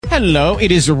Hello,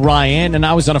 it is Ryan, and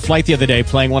I was on a flight the other day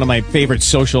playing one of my favorite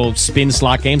social spin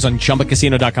slot games on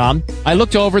ChumbaCasino.com. I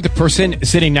looked over at the person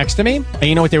sitting next to me, and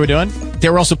you know what they were doing? They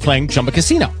were also playing Chumba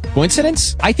Casino.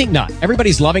 Coincidence? I think not.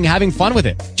 Everybody's loving having fun with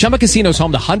it. Chumba Casino is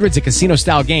home to hundreds of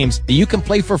casino-style games that you can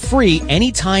play for free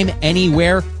anytime,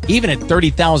 anywhere, even at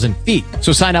 30,000 feet.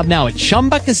 So sign up now at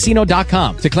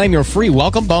ChumbaCasino.com to claim your free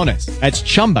welcome bonus. That's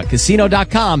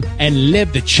ChumbaCasino.com and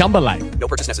live the Chumba life. No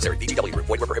purchase necessary. VGW. Void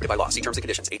where prohibited by law. See terms and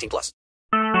conditions. 18+.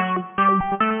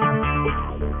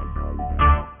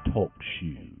 Talk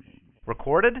shoes.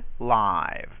 Recorded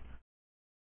live.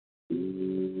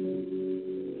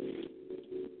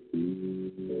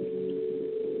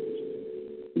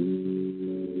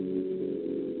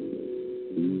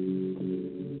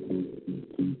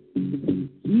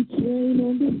 We train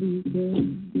on the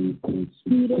weekend,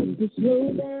 speed up to slow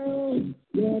down.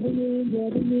 Get in,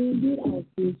 get off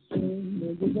this train,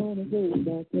 and we're gonna go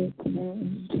back uptown.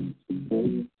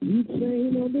 We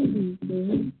train on the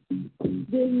weekend,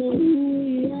 they know who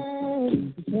we are.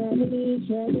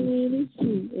 Traveling is 2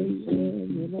 a.m.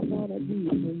 and I'm gonna be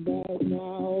come back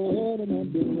now. What am I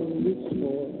doing this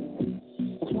for?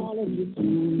 Apology to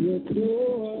your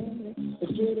door, I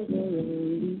should have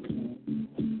already.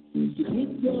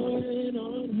 Keep going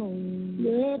on home.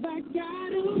 Love, I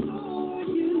gotta hold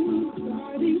you.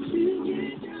 Starting to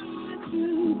get down to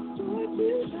what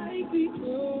you like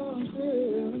before.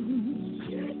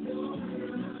 Get going.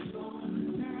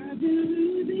 I've been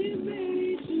losing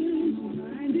patience.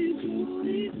 Mind is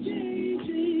slowly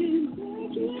changing.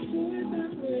 Looking for the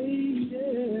way.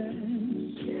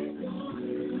 Get going.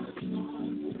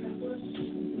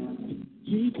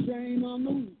 Keep saying I'm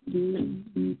moving.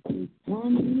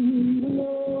 I'm the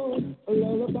Lord, a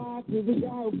lullaby to the guy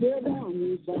who fell down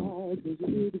his side, 'cause he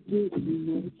really did too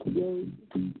much to go.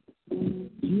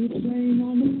 You train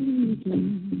on the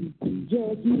weekend,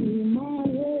 just me my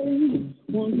way,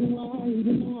 wonder why you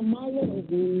deny my love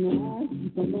when I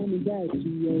keep on running back to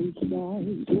your side.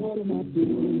 What am I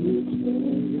doing this for?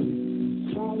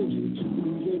 Apology to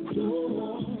the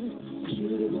door,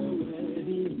 should have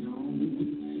already known.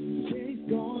 Take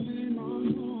going on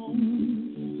home.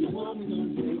 I'm gonna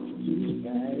break you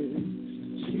fast.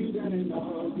 You got an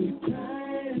ugly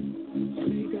past.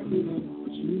 Think I could have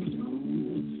what you know.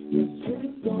 Let's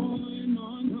keep going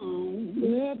on home.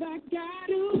 If I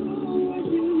gotta hold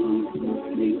you,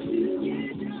 starting to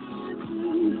get down to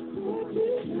what you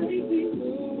like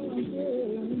before.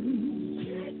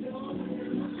 Get going.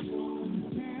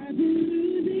 I've been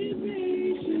losing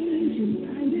patience. Your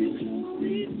mind is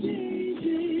slowly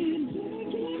changing.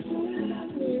 Looking for that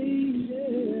way.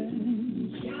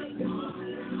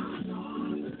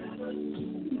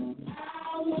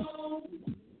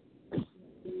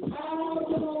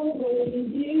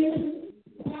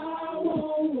 I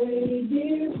won't wait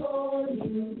here for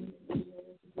you.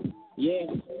 Yeah.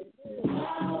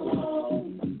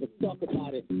 Let's talk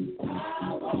about it.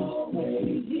 I won't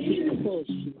wait here for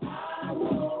you. I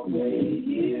won't wait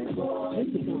here for you.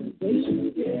 It's a conversation.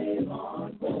 Get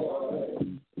on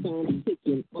board. Time's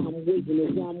ticking, I'm waiting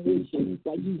as I'm wishing.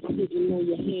 While you sitting on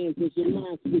your hands as your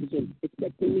mind switching.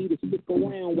 Expecting me to stick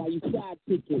around while you side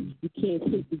picking. You can't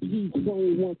take the G's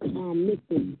only once I'm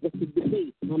missing. What's the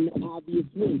debate? I'm the obvious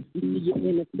win. You see your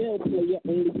NFL player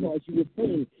only calls you a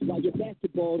friend. While your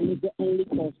basketball nigga only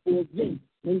calls for a vent.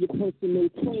 And your personal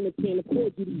trainer can't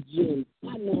afford you these gyms.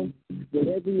 I know that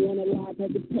everyone alive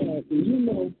has a past. And you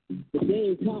know that they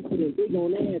ain't confident, they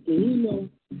gon' ask. And he know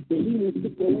that he won't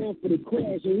stick around for the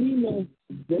crash. And we know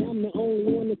that I'm the only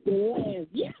one that can last.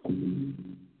 Yeah!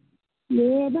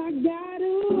 Love, I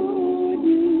gotta hold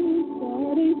you.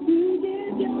 Starting to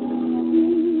get down to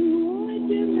what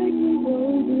you make me go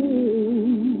through.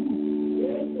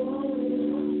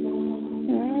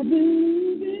 I've been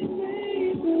losing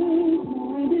patience.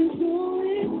 Mind is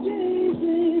slowly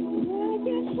changing.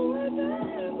 Looking for the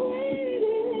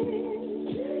waiting.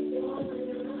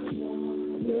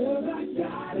 Love, I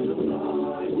gotta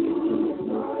hold you.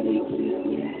 Starting to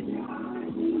get down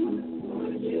to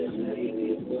what you make me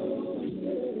go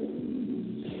through.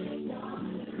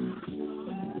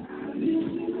 I've been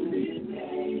losing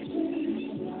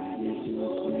patience. Mind is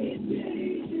slowly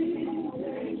changing.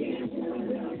 Looking for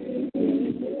the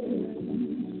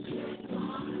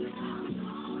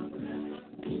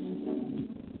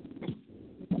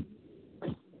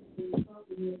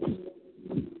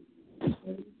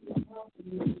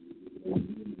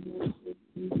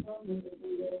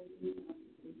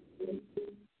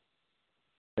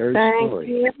Third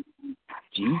story.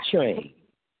 G-Train.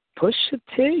 Pusha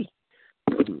T.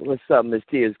 What's up, Miss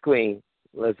Tears Queen?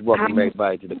 Let's welcome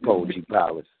everybody to the Poetry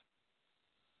Palace.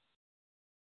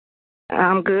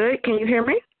 I'm good. Can you hear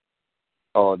me?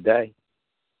 All day.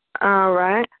 All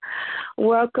right.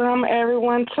 Welcome,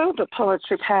 everyone, to the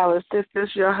Poetry Palace. This is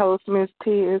your host, Miss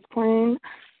T. is Queen.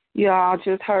 Y'all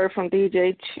just heard from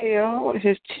DJ Chill,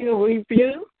 his Chill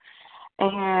review.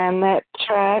 And that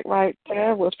track right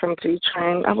there was from G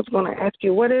Train. I was going to ask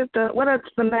you, what is the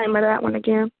name of that one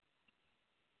again?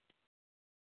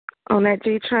 On that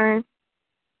G Train?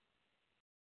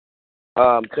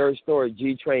 Third Story,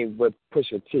 G Train with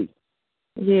Pusha T.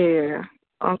 Yeah.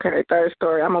 Okay, Third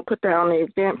Story. I'm going to put that on the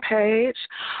event page.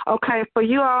 Okay, for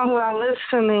you all who are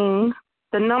listening,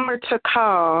 the number to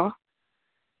call,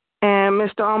 and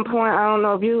Mr. On Point, I don't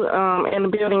know if you in the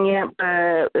building yet,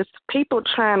 but it's people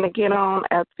trying to get on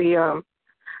at the,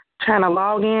 trying to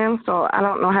log in, so I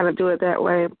don't know how to do it that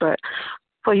way. But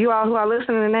for you all who are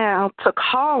listening now, to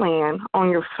call in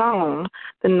on your phone,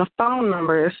 then the phone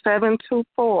number is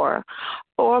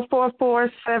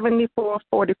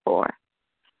 724-444-7444.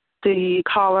 The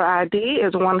caller ID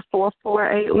is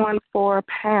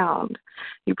 144814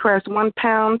 #. You press 1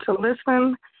 pound to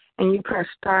listen, and you press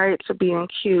star to be in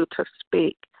queue to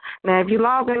speak. Now, if you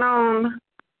log in on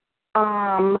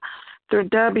through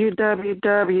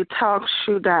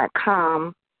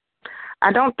www.talkshoe.com,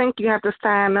 I don't think you have to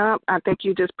sign up. I think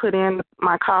you just put in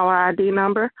my caller ID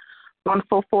number,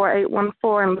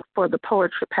 144814, and look for the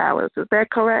Poetry Palace. Is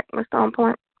that correct, Mr. On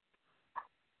Point?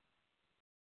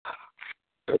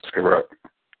 That's correct.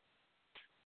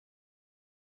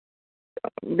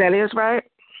 That is right?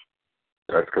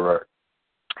 That's correct.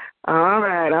 All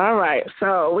right.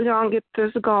 So we're going to get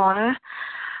this going.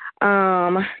 We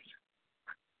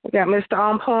got Mr.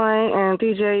 On Point and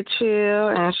DJ Chill,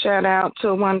 and shout out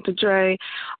to Wanda Dre,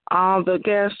 all the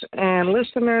guests and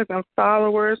listeners and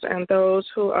followers and those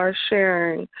who are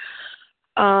sharing.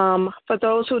 For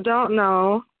those who don't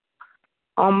know,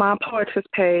 on my Poetess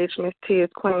page, Miss T is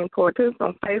Queen Poetess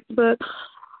on Facebook,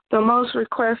 the most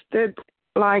requested,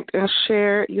 liked, and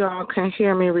shared, y'all can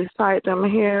hear me recite them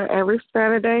here every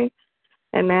Saturday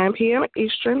at 9 p.m.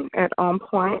 Eastern at On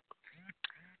Point.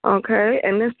 Okay,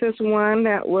 and this is one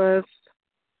that was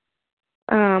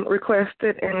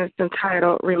requested, and it's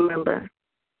entitled Remember.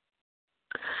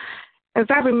 As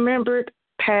I remembered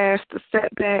past the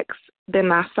setbacks,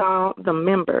 then I saw the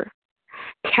member.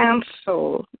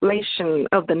 Cancellation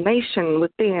of the nation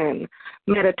within.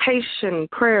 Meditation,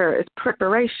 prayer is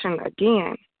preparation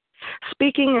again.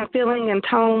 Speaking and feeling in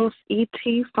tones,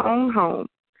 E.T. phone home.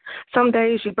 Some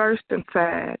days you burst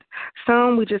inside.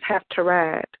 Some we just have to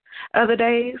ride. Other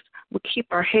days we keep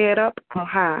our head up on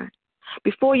high.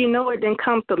 Before you know it, then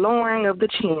comes the lowering of the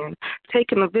chin.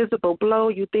 Taking a visible blow,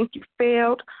 you think you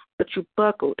failed, but you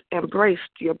buckled and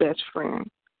braced your best friend.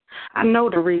 I know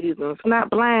the reasons, not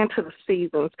blind to the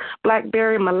seasons.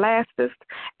 Blackberry molasses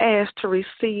asked to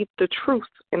receive the truth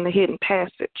in the hidden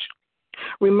passage.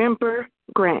 Remember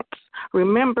grants.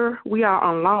 Remember we are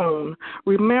on loan.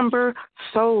 Remember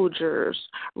soldiers.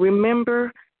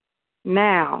 Remember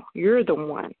now you're the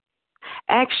one.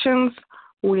 Actions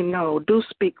we know do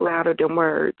speak louder than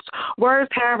words. Words,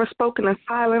 however, spoken in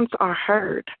silence are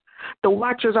heard. The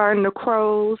watchers are in the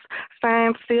crows.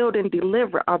 Signs sealed and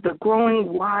delivered are the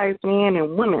growing wise men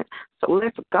and women. So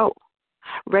let's go.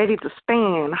 Ready to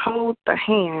stand, hold the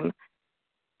hand.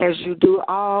 As you do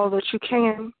all that you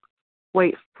can,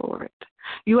 wait for it.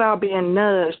 You are being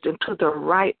nudged into the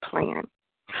right plan.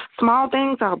 Small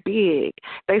things are big.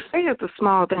 They say it's the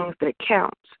small things that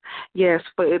count. Yes,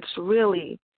 but it's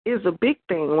really is a big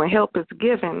thing when help is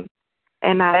given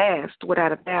and not asked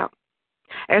without a doubt.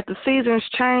 As the seasons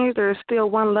change, there is still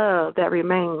one love that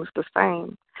remains the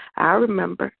same. I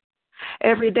remember.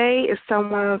 Every day is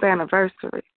someone's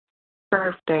anniversary,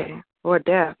 birthday, or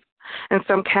death in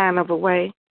some kind of a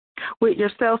way. With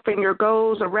yourself and your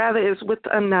goals, or rather is with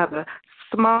another.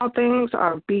 Small things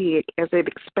are big. As it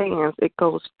expands, it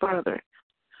goes further.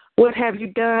 What have you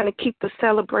done to keep the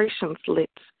celebrations lit?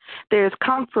 There is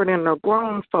comfort in the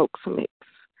grown folks mix.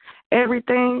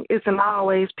 Everything isn't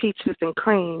always peaches and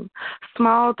cream.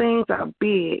 Small things are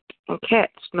big, and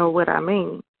cats know what I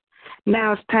mean.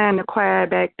 Now it's time to quiet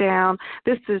back down.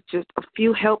 This is just a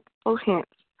few helpful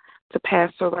hints to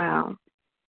pass around.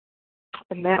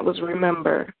 And that was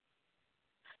Remember.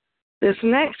 This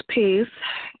next piece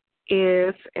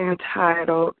is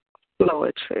entitled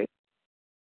Poetry.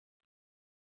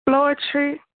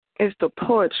 Poetry is the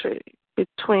poetry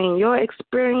between your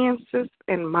experiences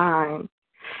and mine.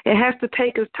 It has to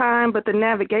take its time, but the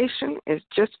navigation is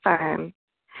just fine.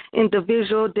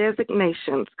 Individual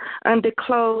designations,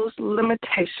 undisclosed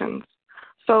limitations,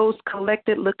 souls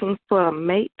collected looking for a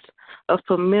mate, a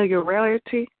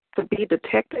familiarity to be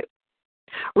detected.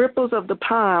 Ripples of the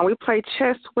pond, we play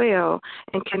chess well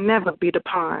and can never beat a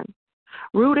pawn.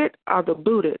 Rooted are the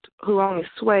booted who only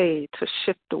sway to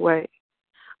shift away.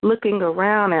 Looking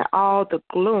around at all the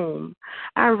gloom,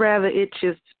 I'd rather it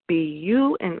just be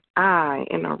you and I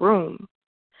in a room,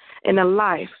 in a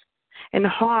life, in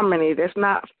harmony that's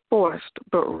not forced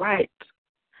but right.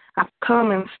 I've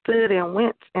come and stood and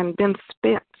went and been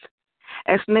spent.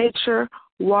 As nature,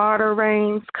 water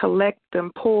rains, collect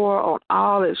and pour on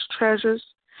all its treasures,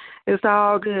 it's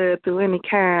all good through any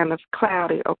kind of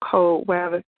cloudy or cold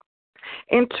weather.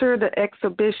 Enter the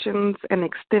exhibitions and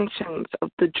extensions of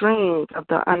the dreams of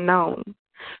the unknown.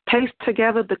 Paste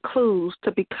together the clues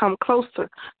to become closer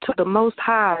to the Most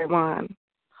High One.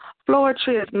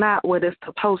 Poetry is not what it's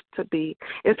supposed to be.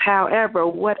 It's however,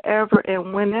 whatever,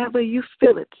 and whenever you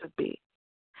feel it to be.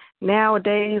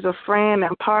 Nowadays, a friend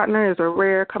and partner is a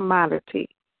rare commodity.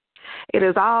 It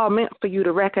is all meant for you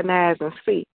to recognize and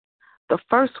see. The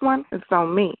first one is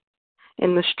on me.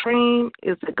 In the stream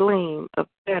is a gleam of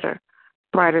better,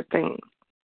 brighter things.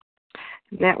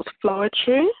 And that was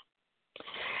Poetry.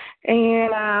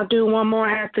 And I'll do one more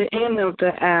at the end of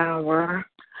the hour.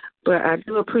 But I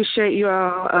do appreciate you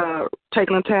all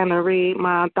taking the time to read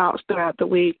my thoughts throughout the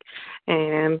week.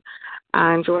 And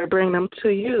I enjoy bringing them to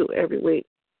you every week.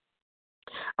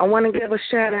 I want to give a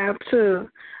shout out to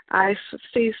Ice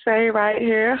Cisse right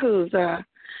here, who's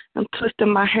I'm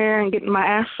twisting my hair and getting my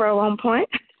afro on point.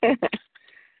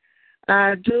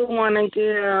 I do want to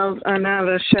give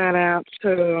another shout out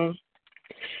to,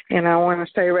 and I want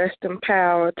to say rest in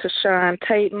power to Sean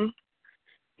Tatum.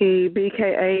 He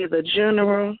BKA the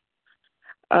General.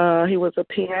 He was a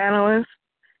pianist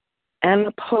and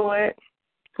a poet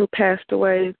who passed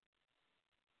away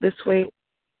this week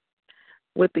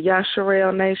with the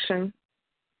Yasharel Nation.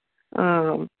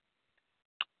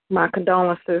 My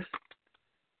condolences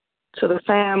to the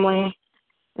family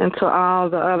and to all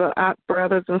the other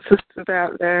brothers and sisters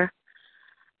out there.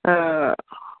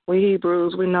 We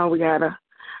Hebrews, we know we got to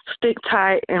stick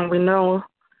tight, and we know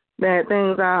that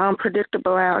things are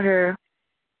unpredictable out here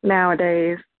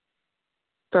nowadays.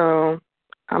 So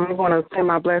I'm going to send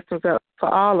my blessings up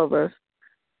for all of us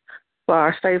for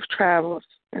our safe travels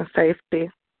and safety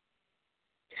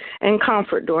and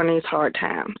comfort during these hard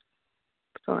times.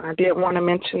 So I did want to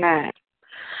mention that.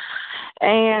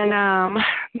 And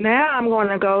now I'm going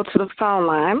to go to the phone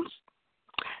lines,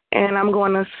 and I'm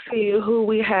going to see who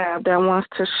we have that wants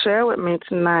to share with me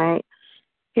tonight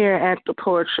here at the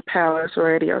Poetry Palace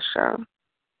radio show.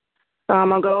 So I'm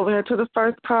going to go over here to the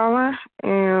first caller,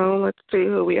 and let's see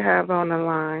who we have on the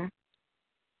line.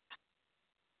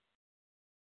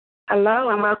 Hello,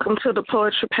 and welcome to the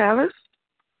Poetry Palace.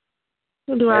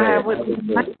 Who do I have with me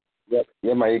tonight?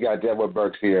 Yeah, man, you got Edward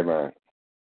Burks here, man.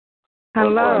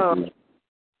 Hello.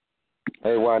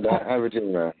 Hey, Wanda, how are you,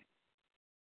 man?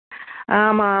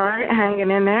 I'm all right, hanging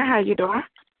in there. How you doing?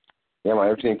 Yeah, man,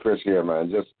 everything Chris here,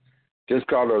 man. Just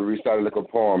call her, recite a little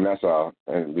poem, that's all.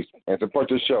 And support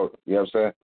the show, you know what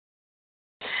I'm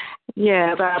saying?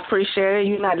 Yes, I appreciate it.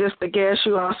 You're not just a guest,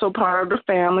 you're also part of the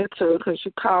family, too, because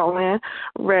you call in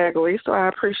regularly, so I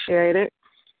appreciate it.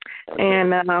 Okay.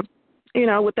 And,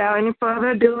 without any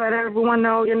further ado, let everyone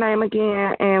know your name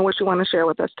again and what you want to share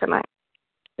with us tonight.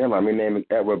 Yeah, man, my name is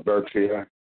Edward Burks here.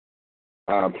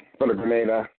 From the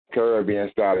Grenada,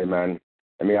 Caribbean started, man.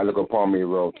 I mean, I look upon me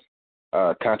wrote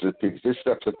conscious peace. This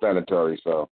stuff's explanatory,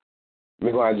 so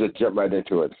we're going to just jump right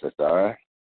into it, sister, all right?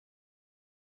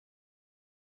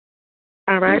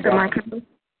 All right,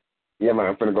 yeah, man,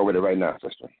 I'm going to go with it right now,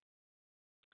 sister.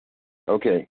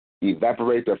 Okay,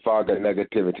 evaporate the fog of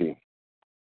negativity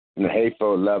in the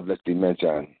hateful, loveless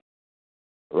dimension.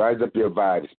 Rise up your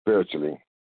vibe spiritually.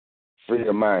 Free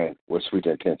your mind with sweet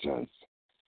intentions.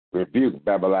 Rebuke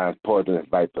Babylon's poisonous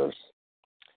vipers.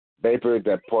 Vapors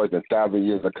that poison 1,000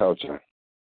 years of culture.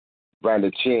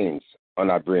 Branded chains on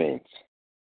our brains.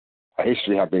 Our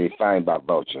history has been defined by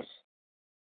vultures.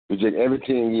 Reject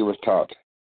everything you was taught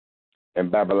in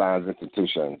Babylon's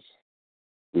institutions.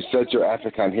 Research your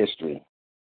African history,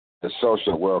 the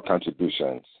social world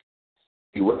contributions.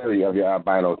 Be wary of your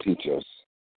albino teachers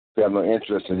who have no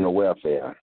interest in your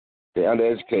welfare. They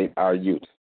undereducate our youth,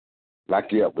 lock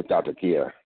you up without a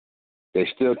care. They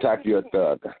still type you a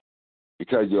thug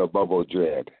because you're a Bobo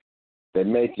Dread. They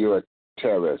make you a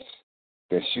terrorist,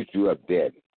 then shoot you up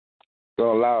dead.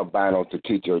 Don't allow albino to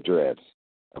teach your dreads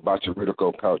about your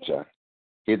radical culture.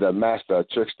 He's the master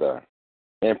trickster,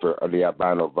 emperor of the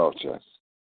albino vultures.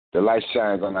 The light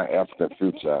shines on our African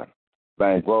future,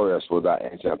 vainglorious with our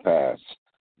ancient past.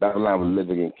 Babylon was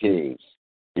living in caves.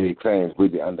 He claims we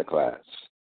the underclass.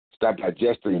 Stop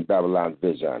digesting Babylon's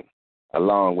vision,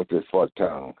 along with his forked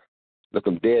tongue. Look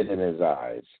him dead in his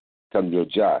eyes. Tell him your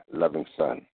Jah, loving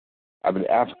son. I've been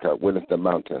in Africa, witnessed the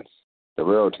mountains, the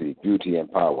royalty, beauty,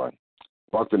 and power.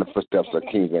 Walked in the footsteps of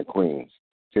kings and queens,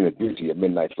 seen the beauty of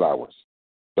midnight flowers.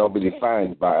 Don't be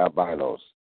defined by albinos.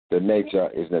 Their nature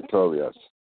is notorious.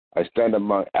 I stand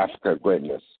among Africa's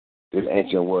greatness. These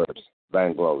ancient words,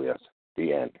 vainglorious.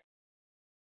 The end.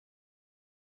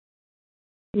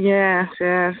 Yes,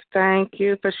 yes. Thank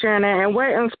you for sharing that. And what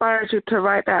inspired you to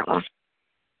write that one?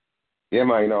 Yeah,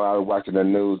 man, I was watching the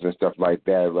news and stuff like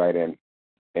that, right?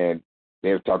 And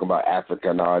they were talking about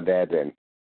Africa and all that and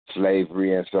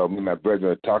slavery. And so me and my brother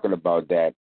were talking about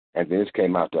that, and then this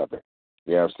came out of it.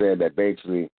 You know what I'm saying? That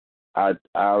basically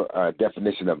our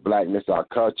definition of blackness, our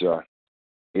culture,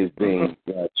 is being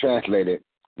translated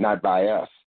not by us.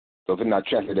 So if it's not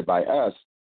translated by us,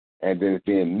 and then it's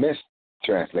being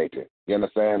mistranslated. You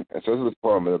understand? And so this was a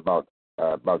poem about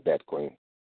that, Queen.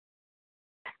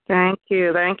 Thank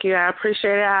you. Thank you. I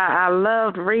appreciate it. I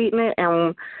loved reading it,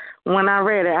 and when I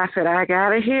read it, I said, I got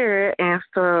to hear it. And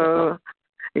so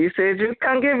you said you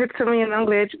can give it to me, and I'm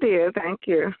glad you did. Thank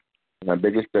you. My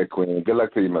biggest respect, Queen. Good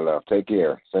luck to you, my love. Take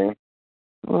care. See?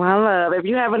 Well, love. If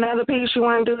you have another piece you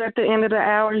want to do at the end of the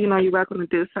hour, you're welcome to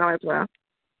do so as well.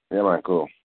 Yeah, man, cool.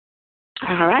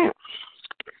 All right.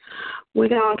 We're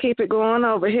going to keep it going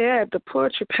over here at the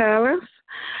Poetry Palace.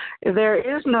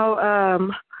 There is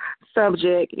no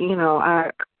subject.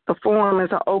 The forum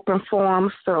is an open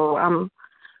forum, so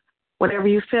whatever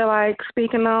you feel like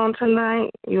speaking on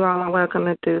tonight, you all are welcome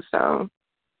to do so.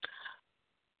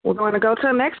 We're going to go to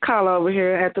the next call over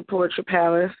here at the Poetry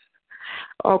Palace.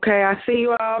 Okay, I see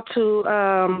you all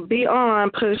to be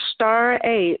on, push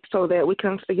 *8 so that we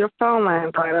can see your phone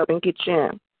lines right up and get you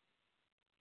in.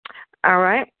 All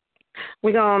right.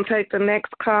 We're going to take the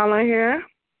next caller here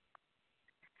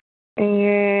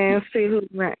and see who's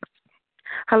next.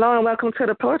 Hello and welcome to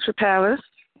the Poetry Palace.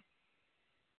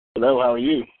 Hello, how are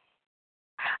you?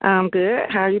 I'm good.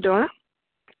 How are you doing?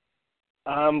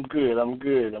 I'm good.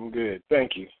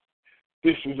 Thank you.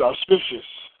 This is auspicious.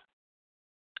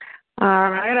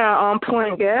 All right, our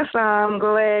on-point guest. I'm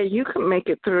glad you could make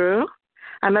it through.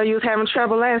 I know you was having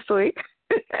trouble last week.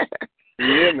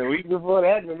 Yeah, the week before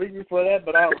that,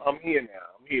 but I'm here now.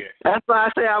 I'm here. That's why I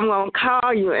say I'm going to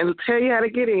call you and tell you how to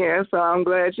get in, so I'm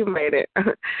glad you made it.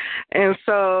 And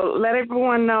so let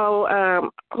everyone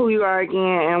know who you are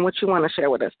again and what you want to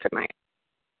share with us tonight.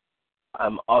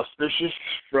 I'm auspicious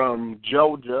from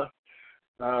Georgia,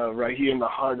 right here in the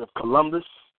heart of Columbus.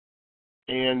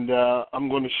 And I'm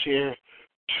going to share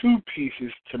 2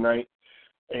 pieces tonight.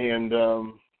 And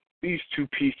these 2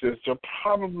 pieces are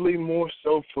probably more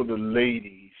so for the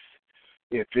ladies,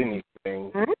 if anything.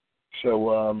 Mm-hmm.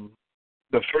 So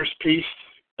the first piece,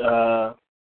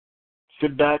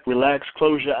 sit back, relax,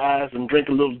 close your eyes, and drink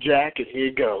a little Jack, and here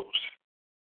it goes.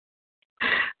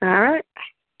 All right.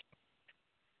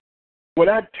 When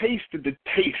I tasted the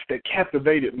taste that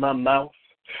captivated my mouth,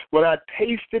 when I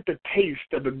tasted the taste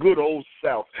of the good old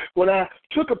South, when I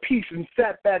took a piece and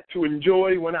sat back to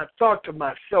enjoy, when I thought to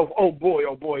myself, oh boy,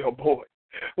 oh boy, oh boy,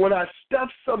 when I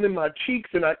stuffed some in my cheeks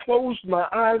and I closed my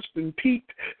eyes and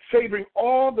peeked, savoring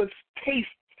all the tastes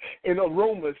and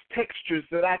aromas, textures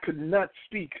that I could not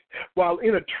speak, while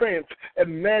in a trance,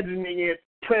 imagining it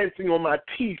prancing on my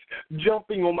teeth,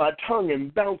 jumping on my tongue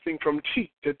and bouncing from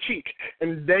cheek to cheek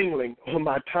and dangling on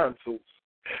my tonsils.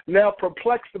 Now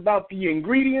perplexed about the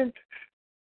ingredient,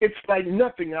 it's like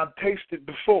nothing I've tasted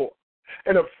before,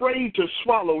 and afraid to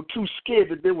swallow, too scared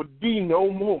that there would be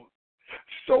no more.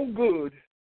 So good,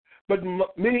 but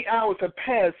many hours have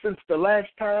passed since the last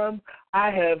time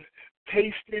I have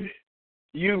tasted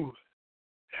you.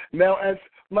 Now as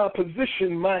my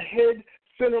position, my head,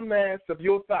 center mass of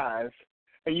your thighs,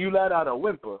 and you let out a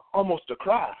whimper, almost a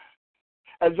cry.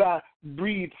 As I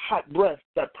breathe hot breath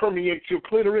that permeates your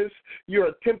clitoris, you're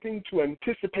attempting to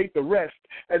anticipate the rest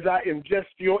as I ingest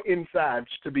your insides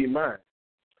to be mine.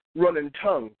 Running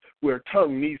tongue where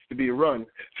tongue needs to be run.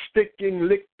 Sticking,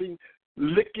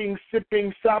 licking,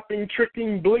 sipping, sopping,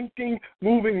 tricking, blinking,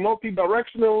 moving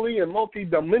multidirectionally and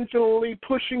multidimensionally,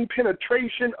 pushing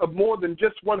penetration of more than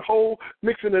just one hole,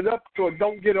 mixing it up so it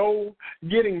don't get old,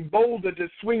 getting bolder to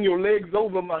swing your legs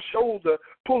over my shoulder,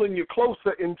 pulling you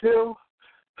closer until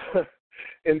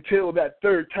that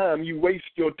third time you waste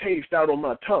your taste out on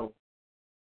my tongue.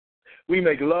 We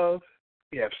make love,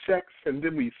 we have sex, and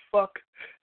then we fuck.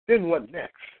 Then what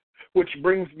next? Which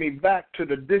brings me back to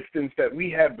the distance that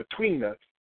we have between us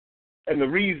and the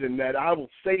reason that I will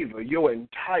savor your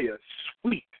entire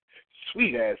sweet,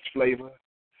 sweet-ass flavor.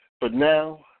 But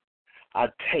now I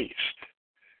taste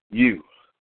you.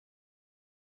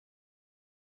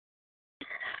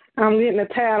 I'm getting a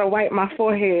towel to wipe my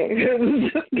forehead because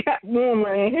it just got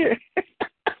warmer in here.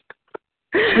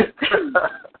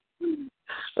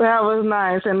 That was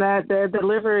nice, and that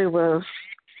delivery was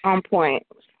on point.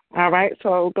 All right,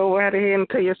 so go right ahead and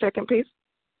to your second piece.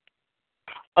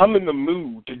 I'm in the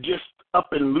mood to just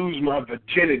up and lose my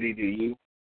virginity to you.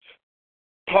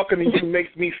 Talking to you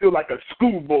makes me feel like a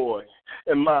schoolboy,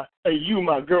 and you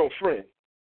my girlfriend.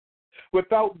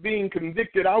 Without being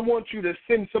convicted, I want you to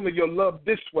send some of your love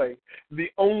this way. The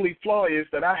only flaw is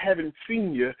that I haven't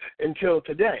seen you until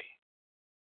today.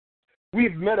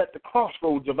 We've met at the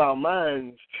crossroads of our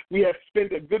minds. We have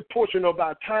spent a good portion of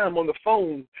our time on the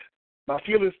phone. My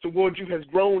feelings towards you has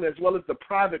grown, as well as the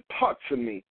private parts of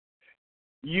me.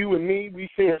 You and me, we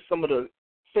share some of the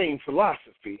same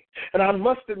philosophy. And I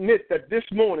must admit that this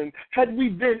morning, had we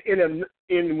been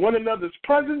in one another's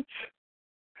presence,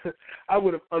 I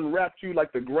would have unwrapped you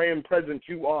like the grand present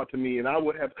you are to me, and I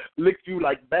would have licked you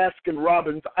like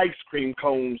Baskin-Robbins ice cream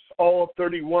cones, all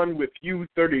 31 with you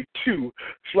 32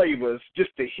 flavors,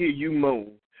 just to hear you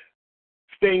moan.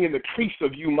 Staying in the crease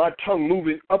of you, my tongue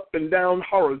moving up and down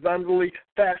horizontally,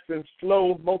 fast and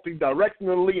slow,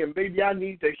 multi-directionally, and baby, I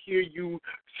need to hear you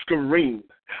scream.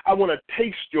 I want to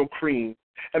taste your cream,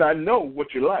 and I know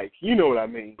what you like. You know what I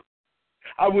mean.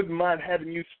 I wouldn't mind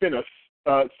having you spend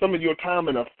some of your time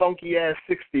in a funky-ass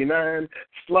 69,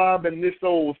 slobbing this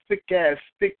old thick-ass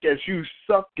stick as you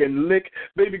suck and lick.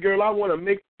 Baby girl, I want to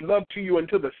make love to you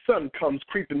until the sun comes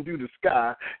creeping through the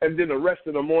sky, and then the rest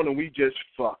of the morning we just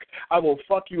fuck. I will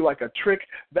fuck you like a trick.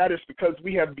 That is because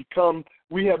we have become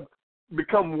way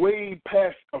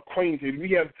past acquainted. We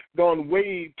have gone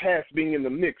way past being in the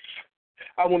mix.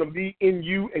 I want to be in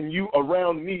you and you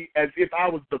around me as if I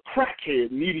was the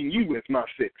crackhead needing you as my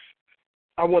fix.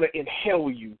 I want to inhale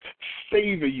you,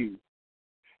 savor you,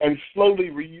 and slowly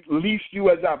release you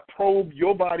as I probe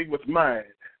your body with mine.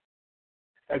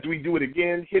 As we do it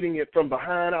again, hitting it from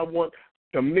behind, I want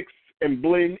to mix and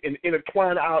blend and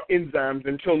intertwine our enzymes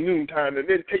until noontime, and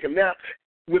then take a nap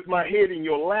with my head in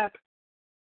your lap.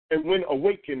 And when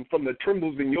awakened from the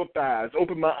trembles in your thighs,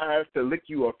 open my eyes to lick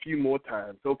you a few more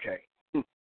times. Okay.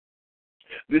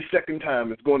 This second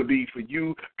time is going to be for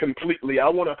you completely. I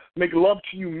want to make love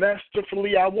to you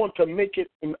masterfully. I want to make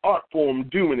it an art form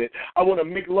doing it. I want to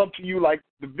make love to you like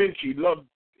Da Vinci loved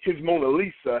his Mona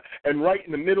Lisa, and right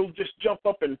in the middle just jump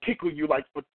up and tickle you like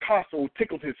Picasso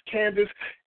tickled his canvas.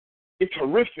 It's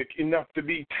horrific enough to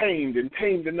be tamed and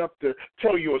tamed enough to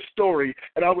tell you a story,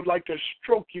 and I would like to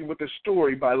stroke you with a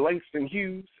story by Langston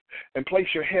Hughes and place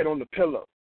your head on the pillow.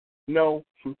 No,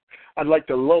 I'd like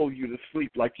to lull you to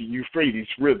sleep like the Euphrates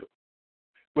River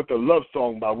with a love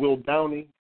song by Will Downing.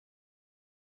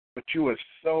 But you are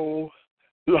so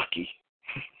lucky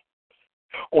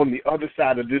on the other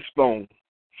side of this phone,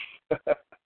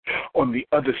 on the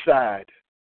other side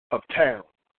of town.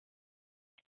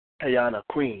 Ayana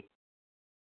Queen.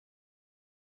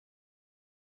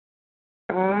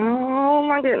 Oh,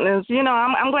 my goodness. You know,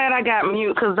 I'm glad I got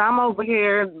mute because I'm over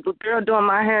here, the girl doing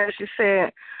my hair, she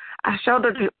said, I showed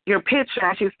her your picture,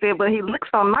 and she said, but he looks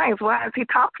so nice. Why is he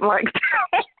talking like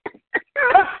that?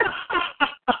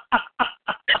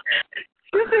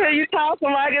 She said, you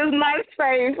talking like it's nice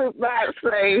face. It's not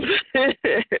safe.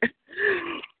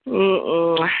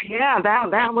 Yeah,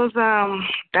 that was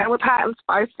hot and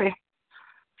spicy.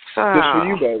 So, just for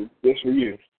you, baby. Just for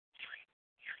you.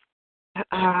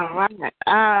 All right.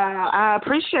 I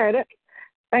appreciate it.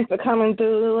 Thanks for coming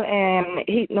through and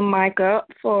heating the mic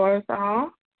up for us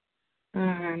all.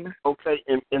 Okay,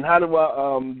 and how do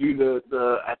I do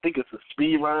the I think it's a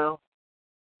speed round?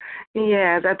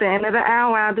 Yes, at the end of the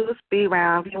hour I'll do a speed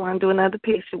round. If you want to do another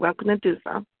piece, you're welcome to do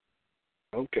so.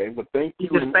 Okay, well thank you.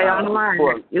 You just stay on the line.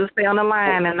 You'll stay on the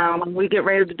line, and when we get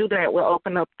ready to do that, we'll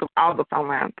open up all the phone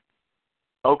lines.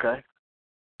 Okay.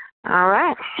 All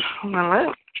right.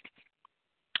 Well,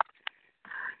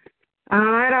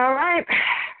 all right.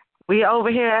 We over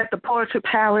here at the Poetry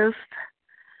Palace,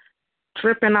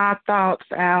 tripping our thoughts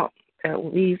out that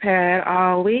we've had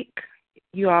all week.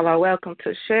 You all are welcome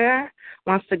to share.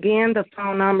 Once again, the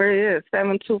phone number is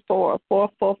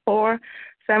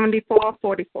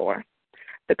 724-444-7444.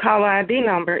 The caller ID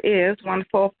number is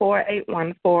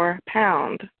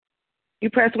 144814#. You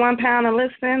press 1 pound and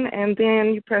listen, and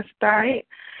then you press star 8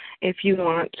 if you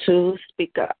want to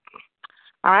speak up.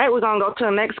 All right, we're going to go to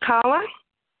the next caller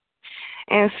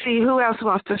and see who else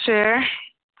wants to share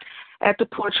at the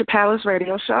Poetry Palace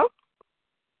radio show.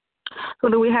 Who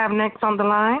do we have next on the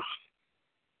line?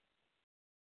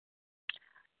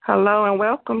 Hello and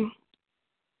welcome.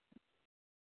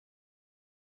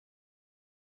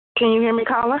 Can you hear me,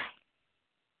 caller?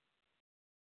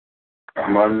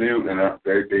 I'm unmuting, and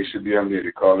they should be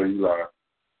unmuted. Calling you live.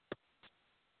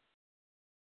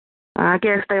 I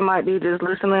guess they might be just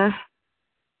listening.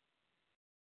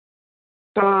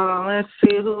 So let's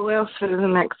see who else is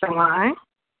next in line.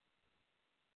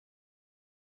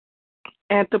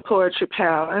 At the Poetry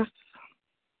Palace.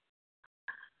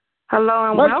 Hello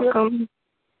and welcome.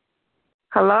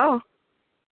 Hello.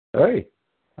 Hey,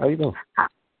 how you doing?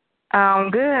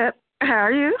 I'm good. How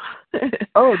are you?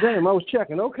 Oh, damn, I was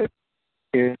checking. Okay.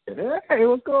 Hey,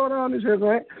 what's going on this here,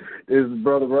 man? This is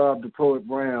Brother Rob, the Poet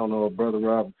Brown, or Brother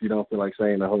Rob, if you don't feel like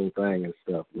saying the whole thing and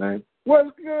stuff, man. What's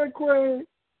good, Queen?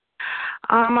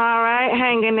 I'm all right,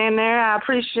 hanging in there. I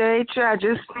appreciate you. I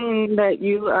just seen that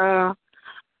you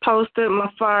posted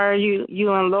my fire, you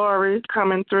and Lori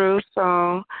coming through,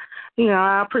 so,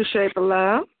 I appreciate the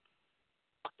love.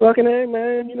 Fucking hey,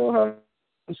 man, you know how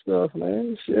and stuff,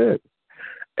 man. Shit.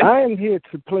 I am here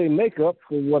to play makeup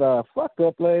for what I fucked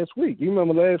up last week. You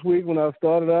remember last week when I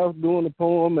started out doing the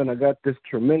poem and I got this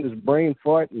tremendous brain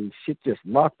fart and shit just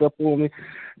locked up on me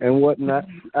and whatnot?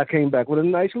 I came back with a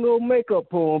nice little makeup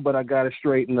poem, but I got it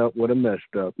straightened up with a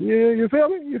messed up. Yeah, you feel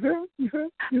me? You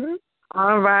feel?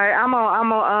 All right, I'm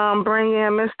gonna bring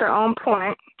in Mr. On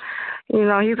Point. He's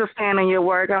a fan of your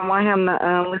work. I want him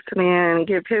to listen in and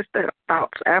give his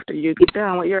thoughts after you get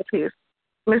done with your piece.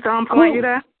 Mr. On Point, you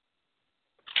there?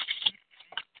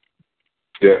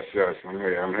 Yes, I'm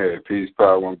here. Peace,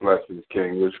 power, and blessings,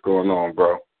 King. What's going on,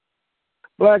 bro?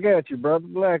 Black at you, brother.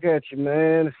 Black at you,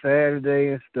 man. It's Saturday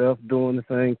and stuff, doing the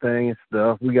same thing and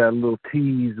stuff. We got a little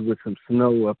tease with some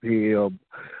snow up here on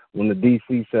the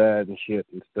D.C. side and shit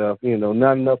and stuff.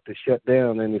 Not enough to shut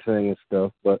down anything and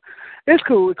stuff, but it's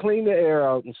cool. We clean the air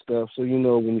out and stuff, so when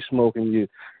you're smoking,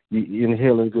 you're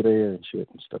inhaling good air and shit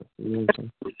and stuff. You know what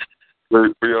I'm saying?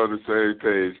 We on the same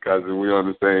page, cousin. We on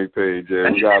the same page.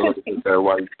 Yeah, we gotta look at that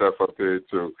white stuff up here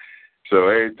too. So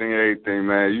everything,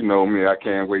 man. You know me. I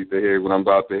can't wait to hear what I'm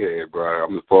about to hear, bro.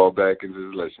 I'm gonna fall back and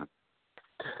just listen.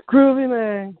 Groovy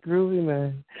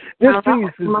man. This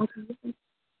piece is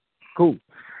cool.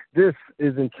 This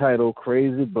is entitled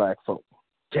 "Crazy Black Folk."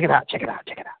 Check it out.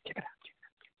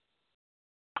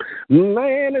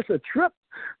 Man, it's a trip.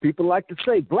 People like to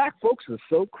say black folks are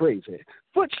so crazy.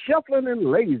 Foot shuffling and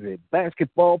lazy.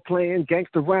 Basketball playing,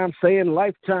 gangster rhyme saying,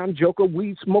 lifetime joker,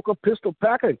 weed smoker, pistol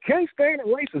packer, can't stand a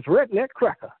racist redneck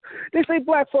cracker. They say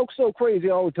black folks so crazy,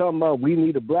 always talking about we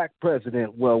need a black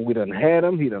president. Well, we done had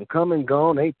him, he done come and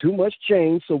gone, ain't too much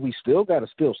change, so we still got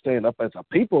to stand up as a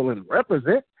people and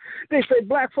represent. They say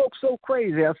black folks so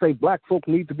crazy. I say black folk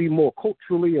need to be more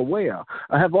culturally aware.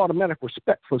 I have automatic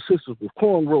respect for sisters with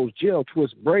cornrows, gel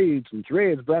twist braids, and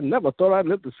dreads, but I never thought I'd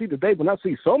live to see the day when I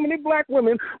see so many black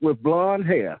women with blonde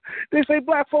hair. They say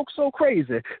black folks so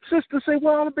crazy. Sisters say,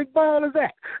 well, the big ball is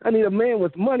that. I need a man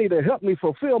with money to help me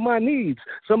fulfill my needs.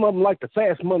 Some of them like the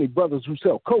fast money brothers who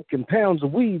sell coke and pounds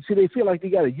of weed. See, they feel like they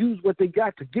got to use what they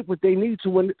got to get what they need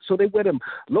to, so they wear them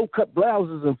low-cut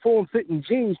blouses and form-fitting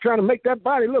jeans trying to make that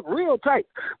body look real tight.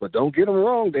 But don't get them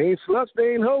wrong, they ain't sluts,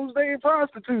 they ain't hoes, they ain't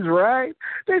prostitutes, right?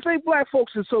 They say black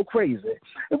folks are so crazy.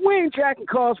 If we ain't jacking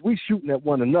cars, we shooting at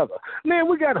one another. Man,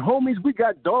 we got homies, we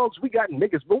got dogs, we got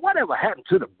niggas, but whatever happened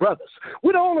to the brothers?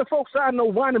 We're the only folks I know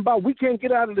whining about we can't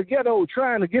get out of the ghetto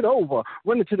trying to get over,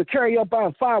 running to the carry-up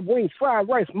buying 5 wings, fried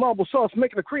rice, marble sauce,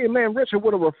 making a Korean man richer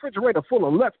with a refrigerator full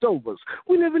of leftovers.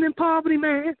 We living in poverty,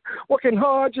 man, working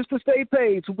hard just to stay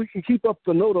paid so we can keep up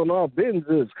the note on our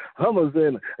Benzes, Hummers,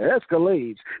 and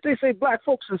Escalades. They say black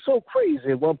folks are so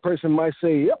crazy. One person might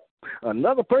say, yep.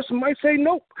 Another person might say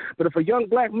nope. But if a young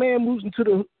black man moves into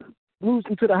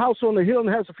the house on the hill and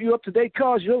has a few up-to-date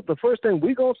cars, the first thing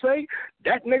we gonna say,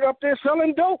 that nigga up there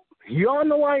selling dope. Y'all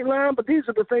know I ain't lying, but these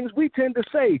are the things we tend to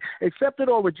say, accepted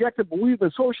or rejected, but we've been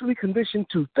socially conditioned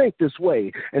to think this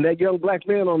way. And that young black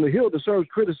man on the hill deserves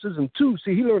criticism too.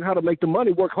 See, he learned how to make the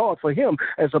money work hard for him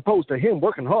as opposed to him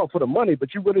working hard for the money.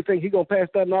 But you really think he gonna pass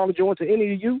that knowledge on to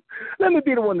any of you? Let me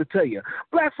be the one to tell you,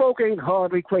 black folk ain't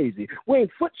hardly crazy. We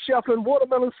ain't foot shuffling,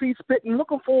 watermelon seed spitting,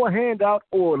 looking for a handout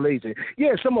or lazy.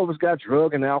 Yeah, some of us got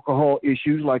drug and alcohol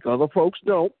issues like other folks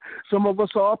don't. Some of us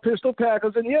are pistol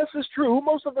packers, and yes, it's true,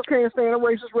 most of us can't stand a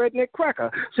racist redneck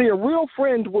cracker. See, a real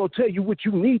friend will tell you what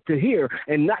you need to hear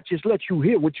and not just let you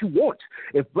hear what you want.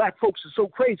 If black folks are so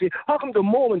crazy, how come the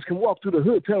Mormons can walk through the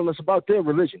hood telling us about their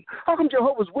religion? How come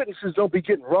Jehovah's Witnesses don't be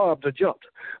getting robbed or jumped?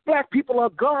 Black people are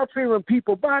God-fearing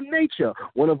people by nature.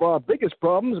 One of our biggest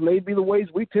problems may be the ways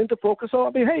we tend to focus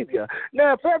our behavior.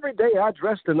 Now, if every day I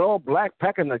dressed in all black,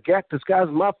 packing a gat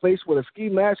disguising my face with a ski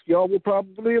mask, y'all will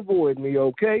probably avoid me,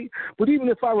 okay? But even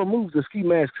if I remove the ski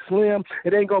mask slim,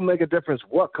 it ain't gonna don't make a difference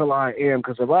what color I am,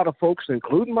 because a lot of folks,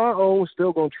 including my own,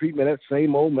 still going to treat me that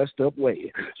same old messed up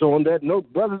way. So on that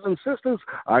note, brothers and sisters,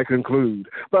 I conclude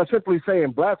by simply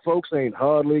saying black folks ain't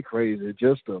hardly crazy,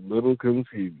 just a little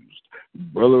confused.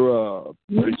 Brother,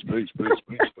 peace.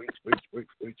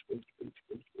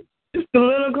 Just a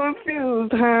little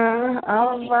confused, huh?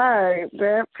 All right,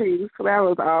 that piece, that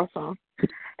was awesome.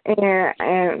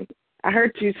 And I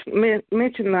heard you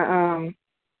mention the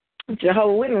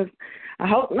Jehovah's Witness. I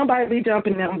hope nobody be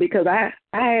jumping them, because I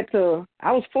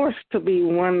was forced to be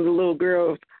one of the little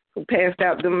girls who passed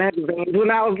out the magazines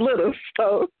when I was little.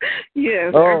 So,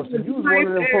 yes. Oh, so you was one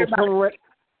of them folks coming around.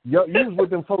 You was with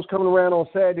them folks coming around on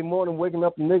Saturday morning, waking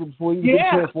up the nigga before you get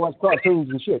a chance to watch cartoons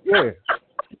and shit. Yeah.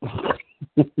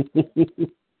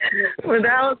 Well,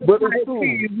 that was cool.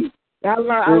 I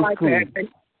like cool. That.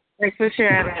 Thanks for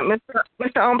sharing that.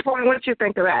 Mr. On Point, what you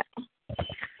think of that?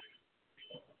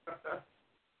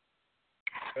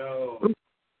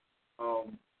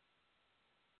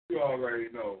 You already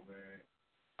know, man.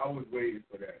 I was waiting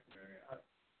for that, man.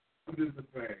 I'm just a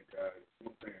fan, guys. I'm a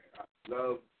fan. I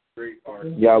love great art.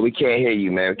 Yeah, we can't hear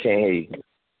you, man. We can't hear you.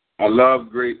 I love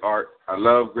great art. I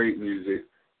love great music.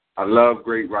 I love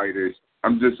great writers.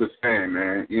 I'm just a fan,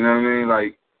 man. You know what I mean?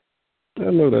 Like,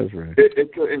 I know that's right.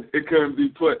 It couldn't be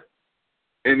put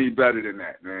any better than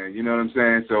that, man. You know what I'm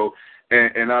saying? So,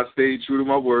 and I stayed true to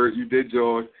my word. You did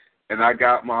yours, and I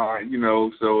got mine. You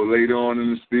know, so later on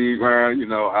in the speed round, you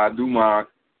know, I do mine.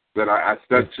 But I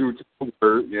stuck true to my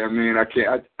word. You know what I mean?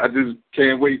 I just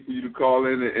can't wait for you to call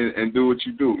in and do what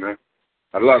you do, man.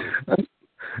 I love it.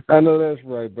 I know that's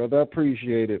right, brother. I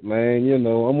appreciate it, man. You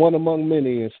know, I'm one among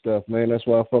many and stuff, man. That's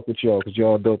why I fuck with y'all, because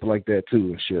y'all dope like that too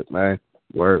and shit, man.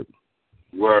 Word.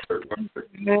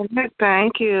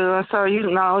 Thank you. So,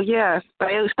 you know, yes,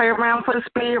 stay around for the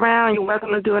speed round. You're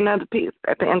welcome to do another piece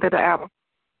at the end of the album.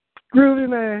 Groovy,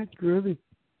 man. Groovy.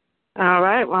 All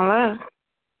right, one love.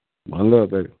 One love,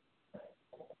 baby.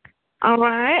 All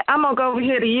right, I'm going to go over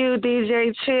here to you,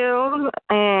 DJ Chills,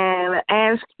 and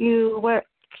ask you what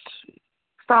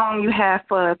song you have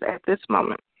for us at this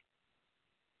moment.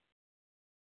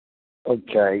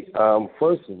 Okay,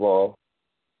 first of all,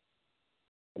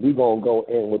 we're going to go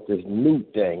in with this new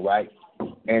thing, right?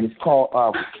 And it's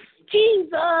called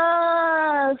Jesus!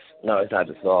 No, it's not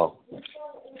the song.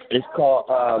 It's called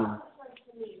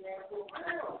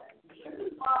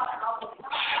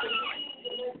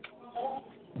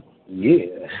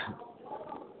yeah.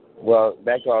 Well,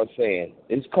 that's what I was saying.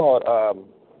 It's called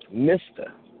Mr.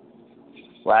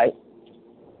 Right?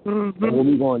 Mm-hmm. And what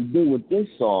we're going to do with this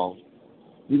song,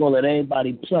 we're going to let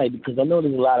everybody play, because I know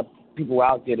there's a lot of people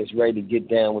out there that's ready to get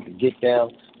down with the get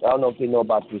down. I don't know if they know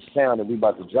about this sound that we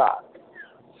about to drop.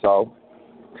 So,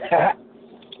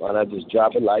 why not just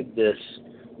drop it like this?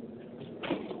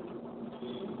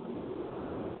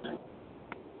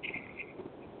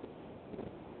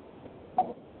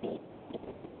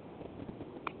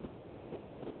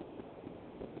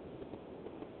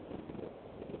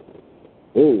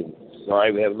 Ooh,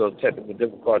 sorry, we have a little technical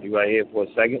difficulty right here for a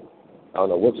second. I don't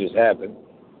know what just happened.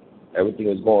 Everything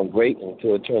was going great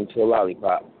until it turned to a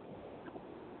lollipop.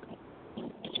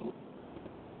 Give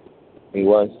me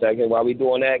 1 second. While we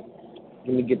doing that,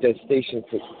 let me get that station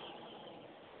fixed.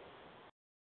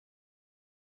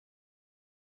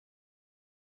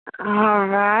 All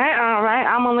right.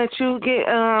 I'm gonna let you get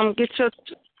your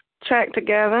track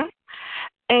together.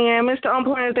 And Mr. On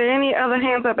Point, is there any other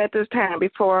hands up at this time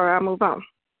before I move on?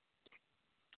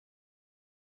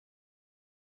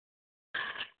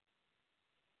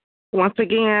 Once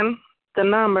again, the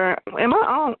number, am I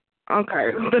on?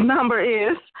 Okay, the number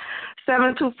is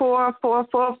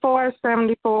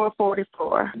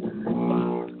 724-444-7444.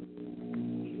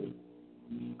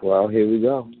 Well, here we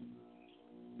go.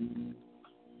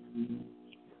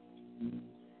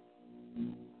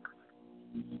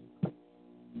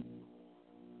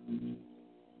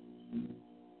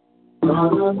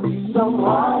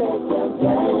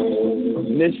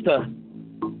 Mr.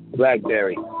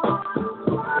 Blackberry.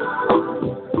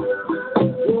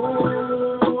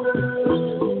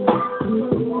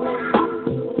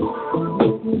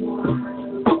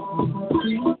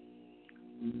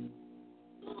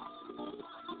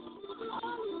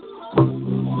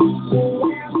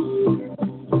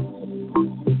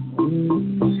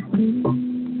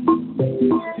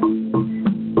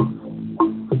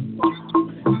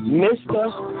 Mr.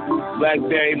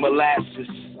 Blackberry Molasses.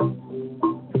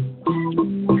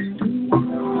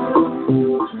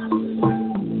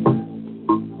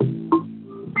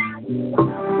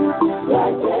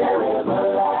 Blackberry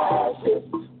molasses,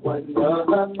 one of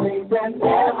the things that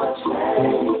never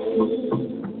change.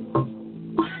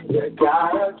 You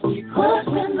gotta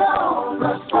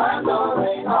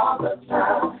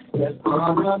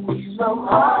gonna be some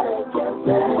heartache and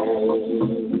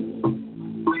pain.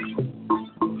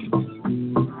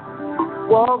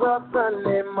 Woke up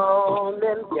Sunday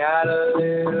morning, got a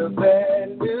little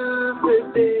bad news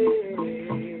today.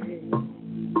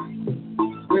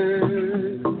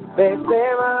 They say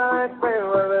my friend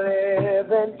was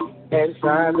living and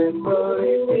trying to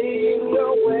slowly lead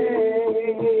your way.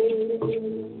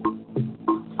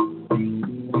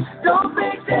 Don't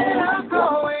think that I'm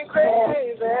going crazy.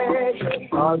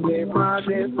 All the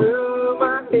running through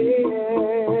my head.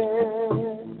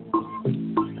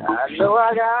 I know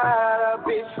I gotta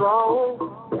be strong,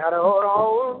 gotta hold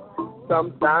on.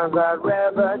 Sometimes I'd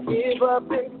rather give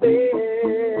up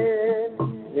instead.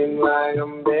 Seems like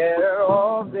I'm better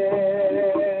off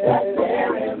dead.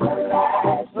 Blackberry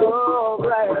molasses. Oh,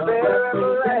 blackberry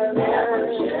molasses.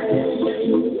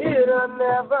 It'll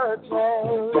never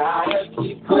change. Gotta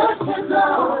keep pushing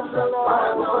on.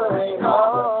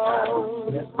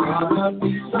 There's gonna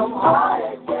be some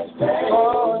heartache and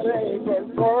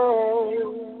pain.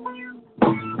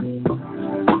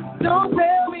 Don't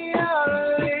tell me how to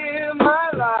live my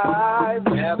life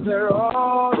after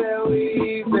all that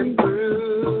we've been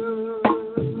through.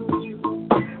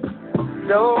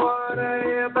 Don't wanna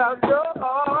hear about your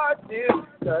hardship,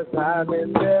 'cause I've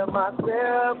been there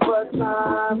myself a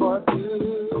time or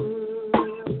two.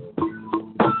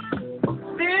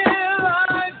 Still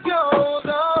life goes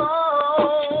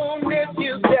on if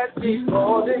you just keep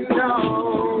holding on.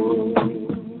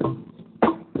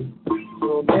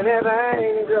 So many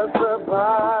things just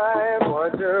survive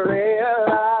once you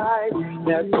realize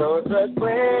that no such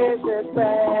place as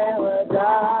paradise,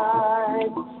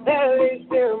 at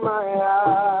least in my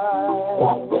eyes.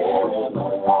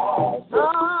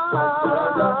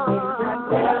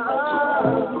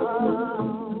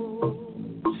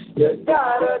 You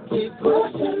gotta keep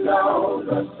pushing on,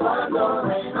 the sun don't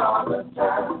rain all the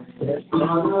time. There's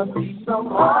gonna be some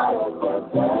heartache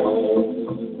and pain.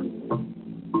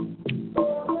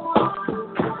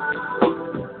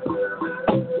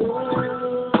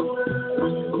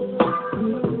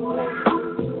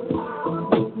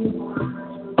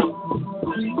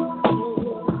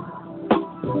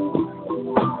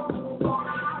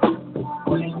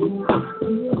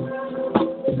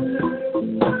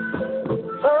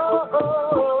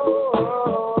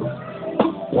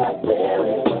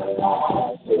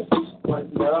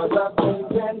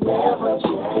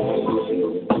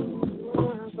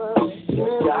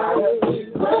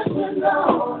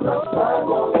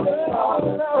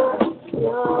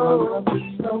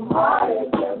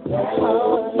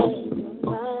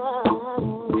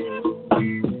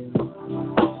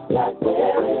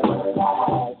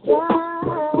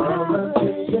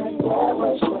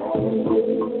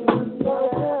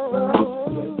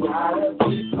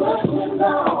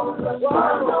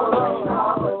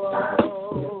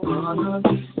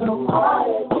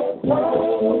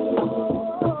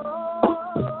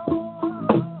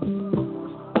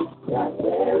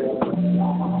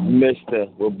 Mr.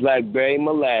 with Blackberry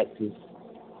Molasses.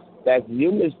 That's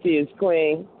you, Miss T is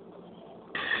Queen.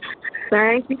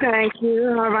 Thank you.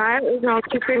 All right, we're going to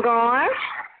keep it going.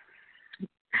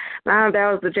 Now,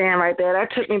 that was the jam right there.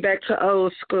 That took me back to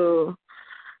old school.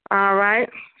 All right,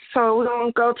 so we're going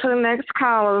to go to the next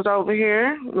callers over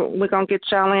here. We're going to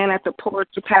get y'all in at the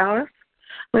Poetry Palace.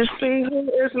 Let's see who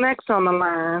is next on the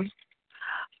line.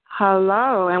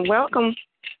 Hello, and welcome.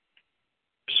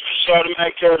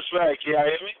 Automatic Charismatic, can you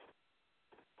hear me?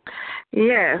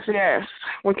 Yes.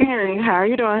 We can hear you. How are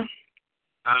you doing?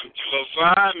 I'm doing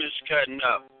fine. It's cutting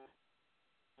up.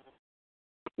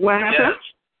 What happened? Yes.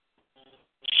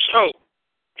 So,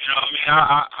 you know,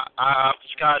 I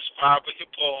was kind of inspired with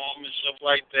your poem and stuff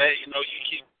like that. You know,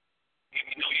 you're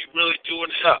really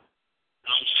doing it up. You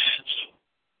know what I'm saying?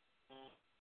 So,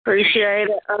 appreciate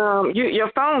it.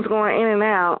 Your phone's going in and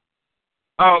out.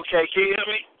 Okay, can you hear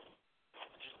me?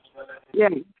 Yeah.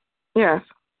 Yes.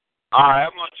 All right,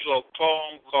 I'm going to do a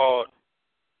poem called,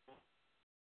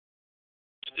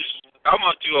 I'm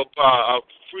going to do a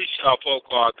freestyle poem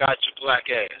called I Got Your Black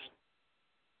Ass.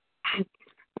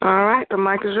 All right, the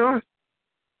mic is yours.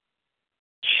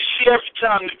 See, every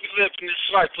time that we live in this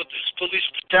life with this police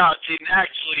brutality, and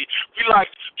actually we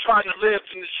like trying to live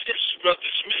in this history of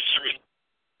this misery.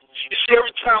 You see,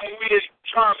 every time we're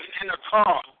driving in a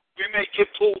car, we may get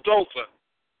pulled over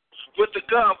with the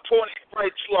gun pointed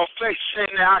right to our face,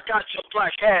 saying that I got your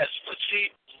black ass. But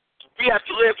see, we have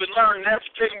to live and learn and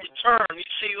everything in return. You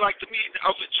see, like the meaning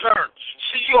of a turn.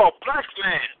 See, you're a black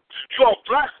man. You're a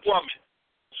black woman.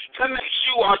 That makes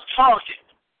you our target.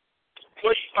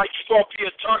 What, like you're going to be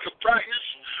a target practice?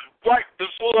 Right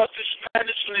before this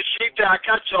madness when they say that I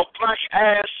got your black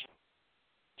ass.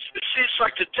 It seems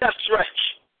like the death threats.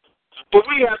 But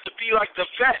we have to be like the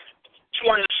vet to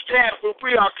understand where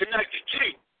we are connected to,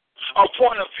 our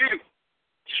point of view.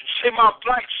 See, my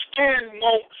black skin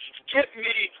won't get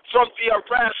me from the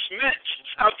harassment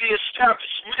of the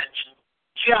establishment.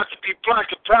 You have to be black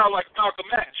and proud like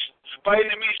Malcolm X. By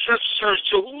any means necessary.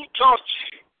 So who taught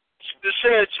you to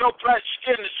say that your black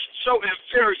skin is so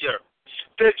inferior,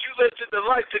 that you live in the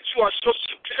life that you are so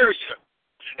superior?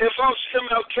 If I was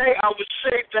MLK, I would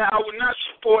say that I would not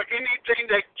support anything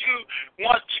that you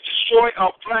want to destroy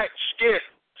our black skin.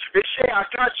 They say I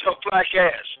got your black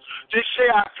ass. They say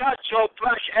I got your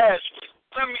black ass. But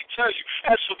let me tell you,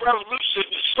 as a revolution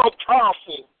is so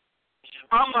powerful,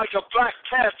 I'm like a Black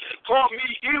Panther. Call me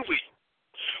Huey.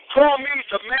 Call me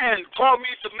the man. Call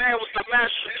me the man with the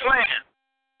master plan.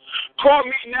 Call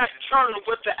me Nat Turner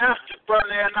with the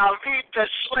afterburner, and I'll leave that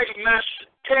slave master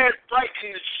dead right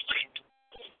in his sleep.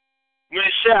 When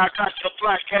they say I got your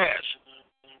black ass.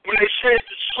 When they said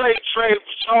the slave trade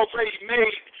was already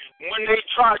made, when they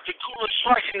tried to cool us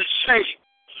right in the shade.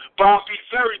 But I'll be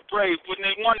very brave when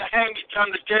they want to hang me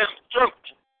down the damn throat.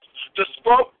 The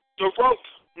rope,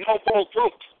 no more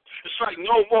rope. It's like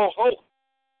no more hope.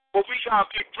 But we gotta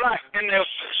be black in their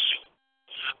official.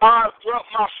 I brought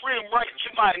my freedom right to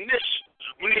my initial.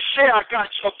 When they say I got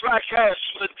your black ass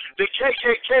with the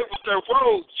KKK with their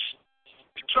robes,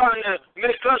 trying to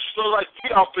make us feel like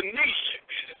we are beneath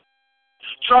it.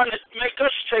 Trying to make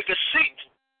us take a seat.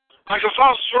 Like if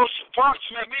I was Rosa Parks,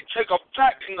 made me take a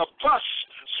back in the bus.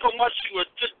 So much you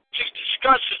would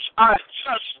discuss it, I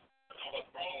just.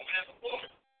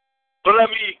 But let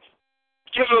me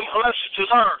give them a lesson to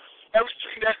learn.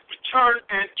 Everything that return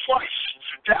and twice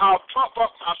that I'll pump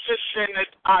up my fist saying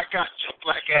that I got your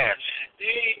black ass.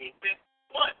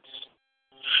 Once.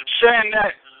 Saying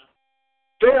that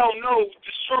they don't know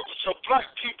the struggles of black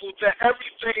people, that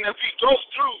everything that we go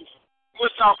through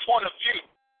with our point of view.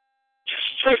 Just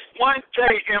take one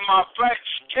day in my black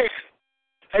skin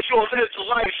and you'll live the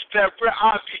life that where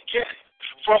I begin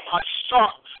from my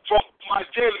start, from my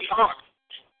daily heart.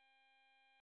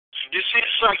 You see,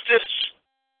 it's like this.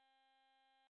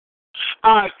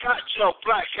 I got your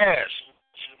black ass.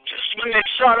 Just when they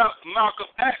shot up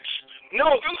Malcolm X. No,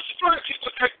 it was black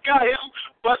people that got him,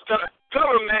 but the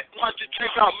government wanted to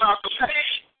take out Malcolm X.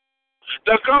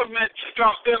 The government took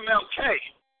out MLK.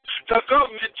 The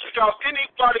government took out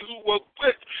anybody who was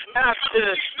with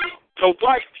after the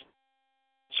white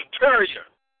superior.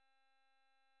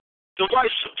 The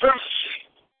white supremacy,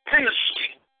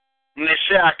 Hennessy. And they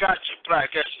say, I got you,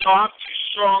 black ass. No, I'm too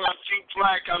strong, I'm too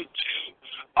black, I'm too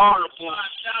honorable. My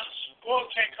child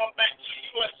support can't come back to the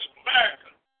U.S. of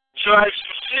America. So as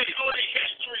you see, you know the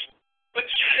history, but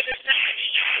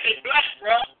they black,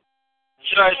 bro.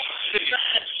 So as you see,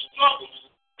 struggles,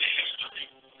 the history,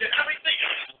 that everything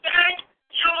thing,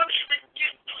 you don't even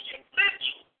get to your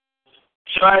mental.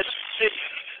 So as you see,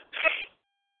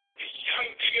 these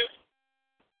young niggas,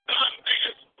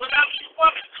 whatever you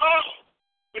want to call them,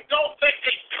 but don't think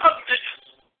they come to this.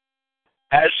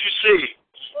 As you see,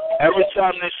 every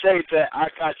time they say that I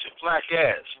got your black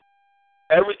ass,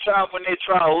 every time when they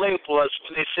try to label us,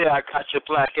 when they say I got your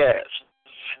black ass,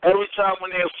 every time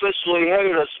when they officially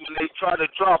hate us, when they try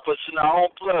to drop us in our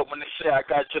own blood, when they say I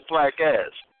got your black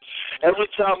ass,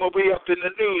 every time when we up in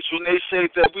the news, when they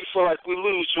say that we feel like we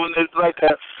lose, when it's like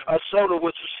a soda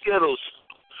with some Skittles,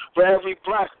 for every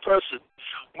black person,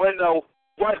 when the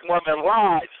white woman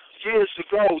lied years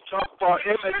ago, talk about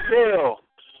Emmett Till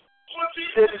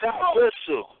sitting out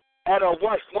whistle at a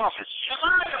white woman,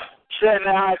 saying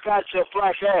that I got your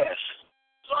black ass.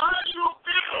 So how do you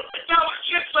feel that was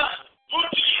just a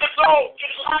 40 years old,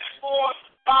 just like for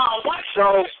white?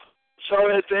 So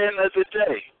at the end of the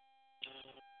day,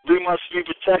 we must be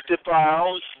protected by our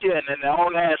own skin and our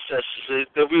own ancestors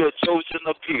that we are chosen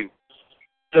of you,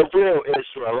 the real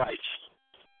Israelites.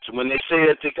 So when they say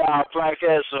that they got our black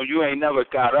ass on, you ain't never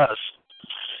got us.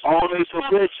 Only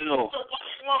the original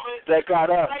that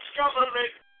got us.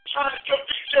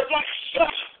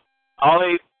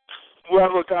 Only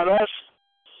whoever got us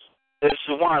is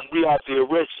the one. We are the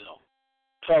original.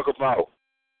 Talk about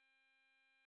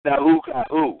now who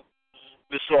got who?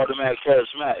 Mr. Automatic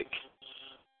Charismatic,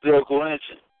 Lyrical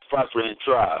Engine, Proper and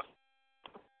Tribe.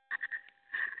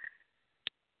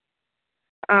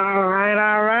 All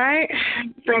right.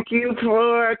 Thank you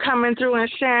for coming through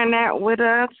and sharing that with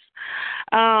us.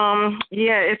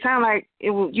 Yeah, it sounded like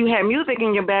you had music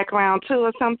in your background too,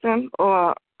 or something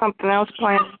else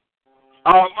playing.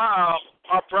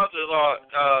 My brother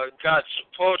got some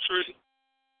poetry,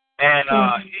 and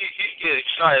he get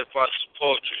excited about some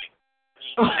poetry,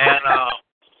 and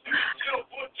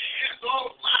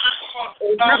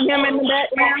Is that him in the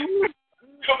background?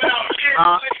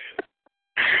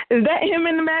 Is that him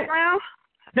in the background?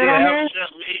 Yeah,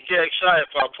 he get excited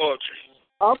about poetry.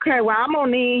 Okay, well, I'm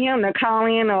going to need him to call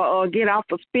in or get off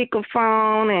the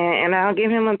speakerphone, and I'll give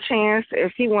him a chance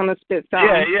if he want to spit something.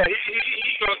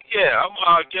 Yeah, I'm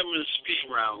going to give him a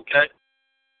speed round, okay?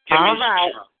 All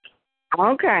right.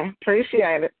 Okay,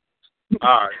 appreciate it. All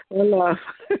right. Well, love.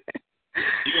 You're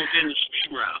going to get in the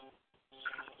speed round.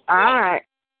 All right.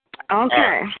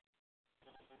 Okay.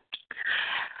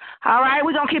 All right,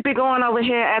 we're going to keep it going over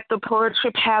here at the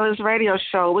Poetry Palace radio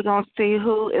show. We're going to see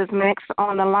who is next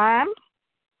on the line.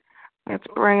 Let's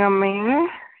bring them in.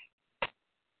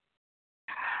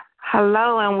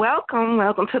 Hello and welcome.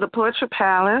 Welcome to the Poetry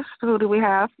Palace. Who do we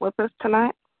have with us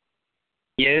tonight?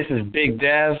 Yeah, this is Big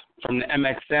Dev from the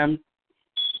MXM.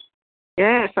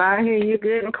 Yes, I hear you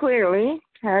good and clearly.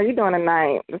 How are you doing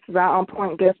tonight? This is our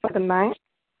on-point guest for the night.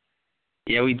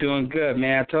 Yeah, we doing good,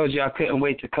 man. I told you I couldn't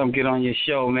wait to come get on your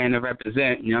show, man, to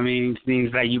represent. You know what I mean? It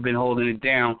seems like you've been holding it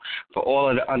down for all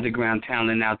of the underground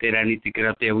talent out there that need to get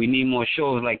up there. We need more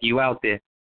shows like you out there.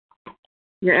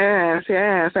 Yes,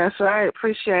 that's right.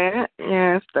 Appreciate it.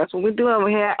 Yes, that's what we do over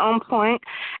here at On Point.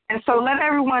 And so let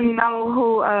everyone know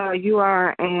who you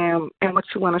are and what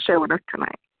you want to share with us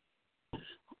tonight.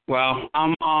 Well,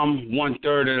 I'm 1/3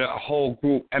 of the whole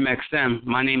group MXM.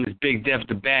 My name is Big Dev,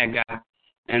 the bad guy,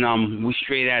 and we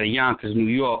straight out of Yonkers, New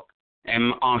York.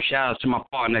 And shout out to my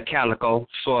partner Calico,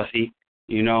 Saucy,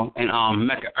 you know, and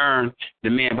Mecca Earn, the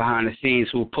man behind the scenes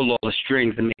who will pull all the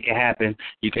strings and make it happen.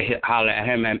 You can holler at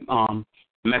him at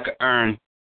Mecca Earn,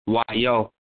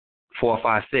 YO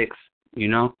 456. You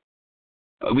know,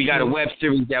 we got a web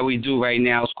series that we do right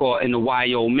now. It's called In the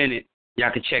YO Minute. Y'all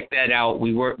can check that out.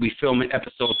 We filming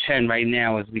episode 10 right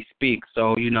now as we speak.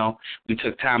 So, you know, we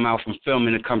took time out from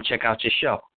filming to come check out your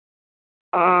show.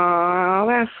 Oh,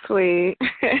 that's sweet.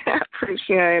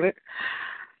 Appreciate it.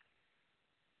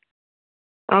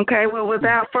 Okay, well,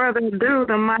 without further ado,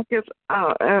 the mic is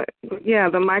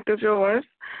the mic is yours,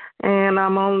 and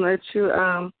I'm gonna let you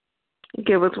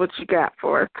give us what you got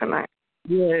for us tonight.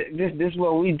 Yeah, this is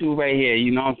what we do right here.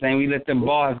 You know what I'm saying? We let them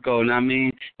bars go. You know what I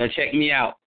mean? Now check me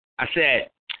out. I said,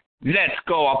 let's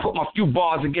go. I put my few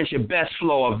bars against your best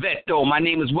flow. A vet, though. My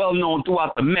name is well known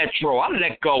throughout the metro. I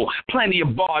let go. Plenty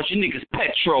of bars. You niggas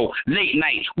petrol. Late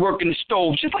night. Working the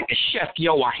stove. Just like a chef,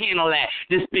 yo. I handle that.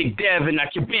 This Big Dev and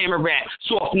that your Bama rap.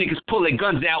 Soft niggas pull their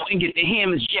guns out and get their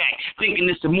hammers jacked. Thinking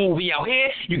it's a movie out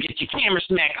here. You get your camera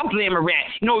smacked. I'm Blammer rat.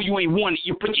 No, you ain't want it.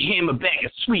 You put your hammer back.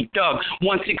 It's sweet, Doug.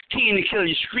 116 to kill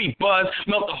your street buzz.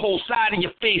 Melt the whole side of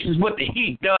your face is what the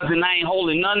heat does. And I ain't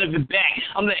holding none of it back.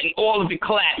 I'm letting all of it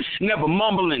clap. Never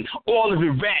mumbling, all of it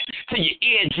rap to your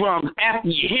eardrums. After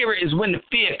you hear it is when the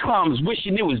fear comes.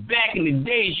 Wishing it was back in the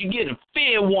days you get a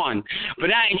fair one.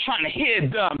 But I ain't trying to hear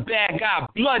the bad guy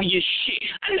bloody as shit.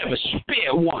 I never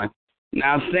spare one. Know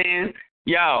what I'm saying?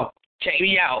 Yo, check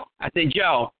me out. I said,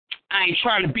 yo, I ain't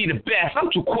trying to be the best. I'm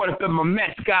too caught up in my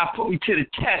mess. God put me to the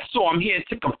test, so I'm here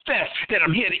to confess that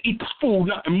I'm here to eat the food,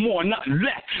 nothing more, nothing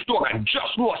less. Though I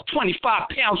just lost 25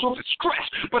 pounds off of stress,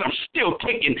 but I'm still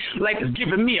kicking. Life is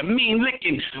giving me a mean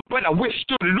licking, but I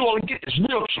withstood it all to get this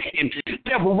real chicken.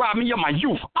 Devil robbed me of my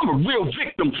youth. I'm a real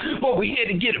victim, but we here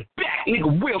to get it back,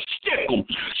 nigga. We'll stick 'em.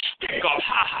 Stick up,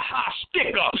 ha ha ha,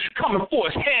 stick up. Coming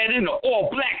for his head in the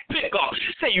all-black pickup.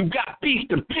 Say you got beef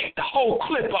to pick the whole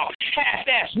clip up.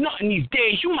 Half-ass nothing. These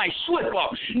days, you might slip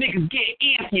up. Niggas get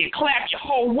antsy and clap your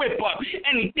whole whip up.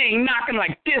 Anything knocking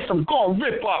like this, I'm gonna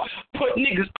rip up. Put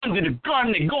niggas under the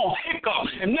gun, they gonna hiccup.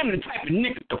 And them the type of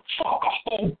niggas to fuck a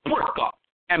whole brick up.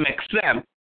 MXM.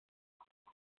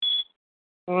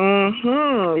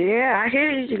 Yeah, I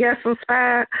hear you. You got some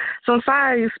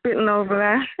fire you spitting over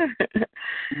there.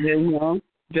 Yeah, you know.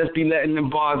 Just be letting the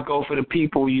bars go for the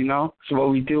people, you know. That's what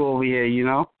we do over here, you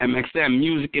know. MXM,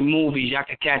 music and movies. Y'all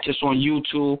can catch us on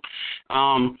YouTube.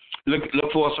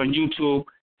 Look for us on YouTube,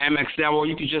 MXM, or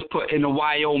you can just put in the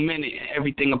YO Minute and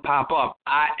everything will pop up.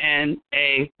 INAYOMIN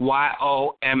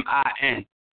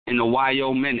in the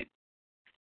YO Minute.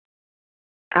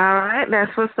 All right,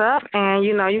 that's what's up. And,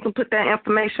 you know, you can put that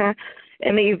information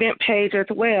in the event page as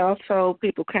well so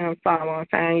people can follow and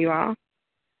find you all.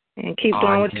 And keep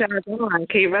doing what y'all doing.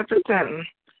 Keep representing.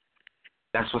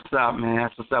 That's what's up, man.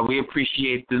 That's what's up. We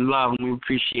appreciate the love and we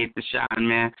appreciate the shine,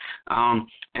 man.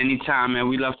 Anytime, man,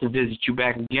 we love to visit you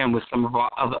back again with some of our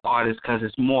other artists because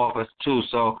it's more of us, too.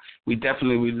 So we'd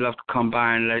love to come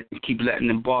by and keep letting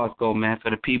the bars go, man, for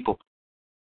the people.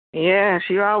 Yes,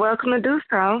 you are welcome to do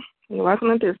so. You're welcome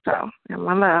to do so. And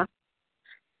my love.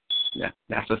 Yeah,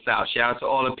 that's what's out. Shout out to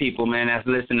all the people, man, that's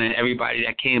listening, everybody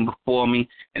that came before me,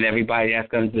 and everybody that's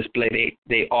going to display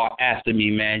they art after me,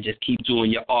 man. Just keep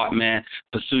doing your art, man.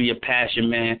 Pursue your passion,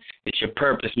 man. It's your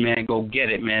purpose, man. Go get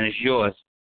it, man. It's yours.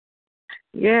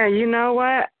 Yeah, you know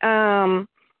what?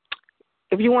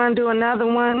 If you want to do another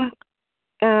one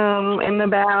in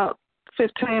about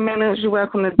 15 minutes, you're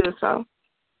welcome to do so.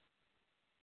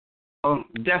 Oh,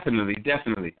 definitely.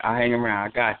 I'll hang around.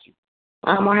 I got you.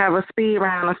 I'm going to have a speed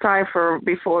round of cipher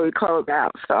before we close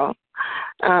out. So,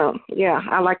 yeah,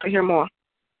 I'd like to hear more.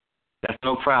 That's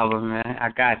no problem, man. I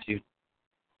got you.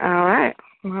 All right.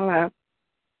 Well,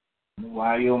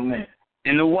 Why yo minute?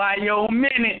 In the Why Yo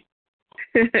Minute.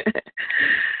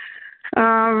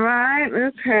 all right.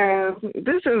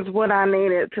 This is what I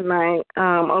needed tonight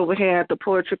over here at the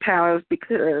Poetry Palace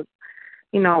because,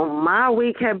 you know, my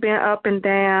week had been up and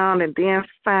down, and then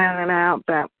finding out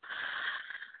that,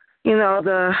 you know,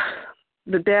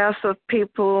 the deaths of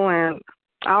people and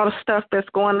all the stuff that's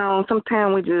going on.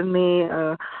 Sometimes we just need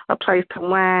a place to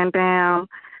wind down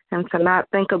and to not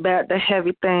think about the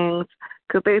heavy things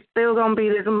because they still going to be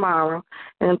there tomorrow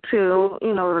until,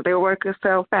 you know, they work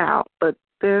itself out. But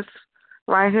this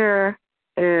right here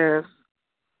is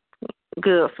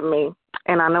good for me,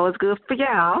 and I know it's good for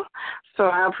y'all, so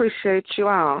I appreciate you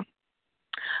all.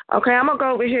 Okay, I'm going to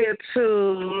go over here to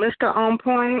Mr. On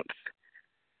Point.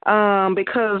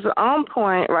 Because On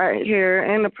Point right here,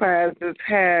 Enterprises,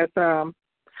 has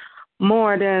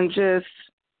more than just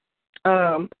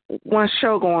one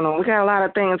show going on. We got a lot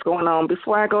of things going on.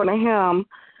 Before I go to him,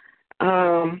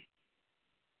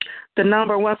 the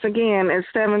number once again is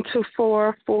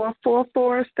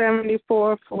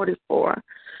 724-444-7444.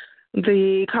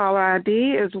 The caller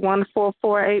ID is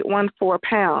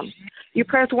 144814 #. You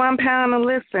press 1 pound to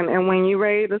listen, and when you're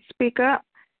ready to speak up,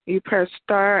 you press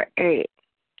 *8.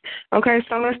 Okay,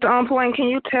 so Mr. On Point, can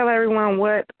you tell everyone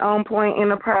what On Point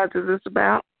Enterprises is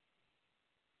about?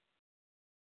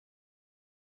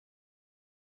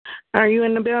 Are you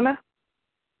in the building?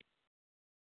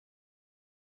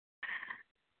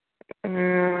 All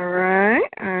right,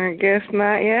 I guess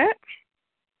not yet.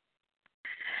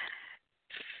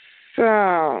 So,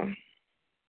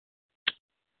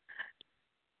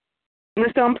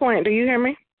 Mr. On Point, do you hear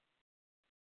me?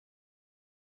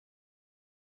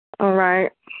 All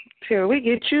right. Till we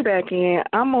get you back in,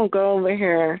 I'm going to go over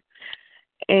here,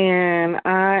 and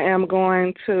I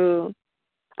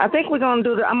think we're going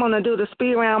to I'm going to do the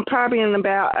speed round probably in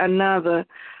about another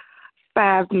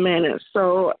 5 minutes.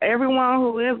 So everyone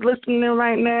who is listening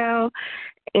right now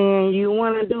and you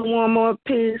want to do one more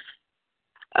piece,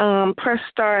 press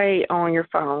 *8 on your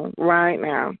phone right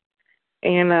now.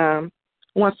 And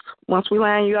once we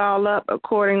line you all up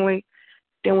accordingly,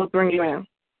 then we'll bring you in.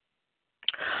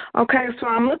 Okay, so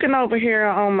I'm looking over here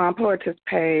on my poetess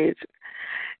page,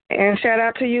 and shout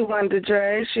out to you, Wanda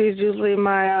Dre. She's usually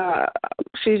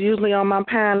on my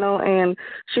panel, and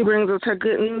she brings us her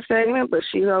good news segment, but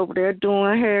she's over there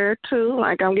doing hair too.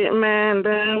 Like I'm getting mine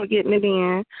done, we're getting it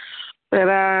in. But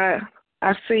I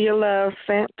see your love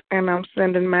sent, and I'm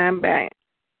sending mine back.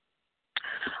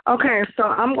 Okay, so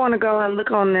I'm going to go and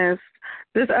look on this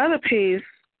other piece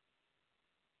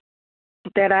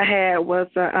that I had was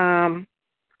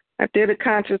I did a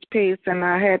conscious piece, and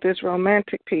I had this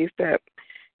romantic piece that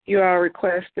you all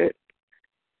requested,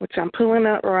 which I'm pulling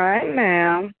up right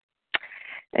now.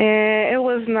 And it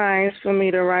was nice for me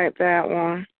to write that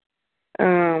one.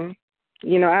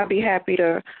 You know, I'd be happy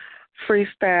to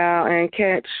freestyle and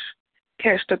catch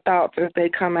the thoughts as they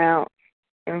come out.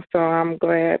 And so I'm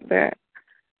glad that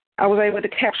I was able to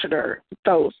capture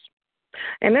those.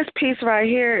 And this piece right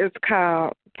here is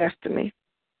called Destiny.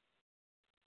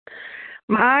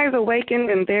 My eyes awakened,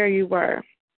 and there you were.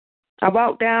 I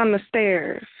walked down the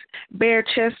stairs, bare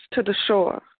chest to the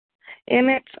shore. In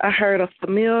it, I heard a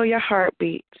familiar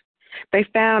heartbeat. They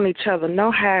found each other,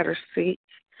 no hide or seek,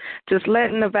 just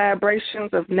letting the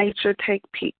vibrations of nature take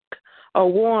peak. A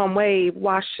warm wave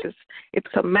washes,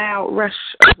 it's a mild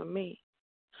rush over me.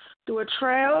 Through a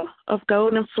trail of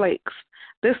golden flakes,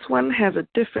 this one has a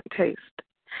different taste.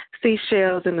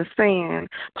 Seashells in the sand,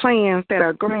 plans that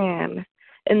are grand.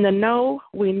 In the know,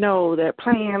 we know that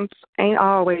plans ain't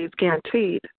always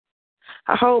guaranteed.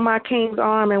 I hold my king's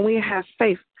arm, and we have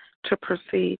faith to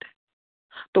proceed.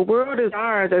 The world is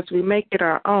ours as we make it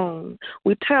our own.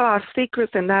 We tell our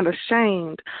secrets and not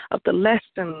ashamed of the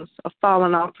lessons of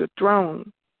falling off your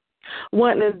throne.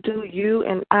 Wanting to do you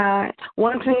and I,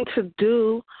 wanting to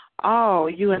do all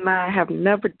you and I have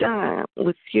never done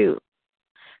with you.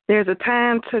 There's a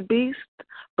time to beast,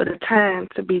 but a time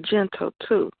to be gentle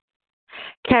too.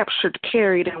 captured,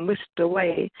 carried, and whisked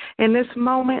away. In this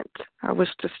moment, I wish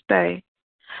to stay.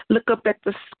 Look up at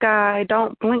the sky,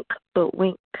 don't blink but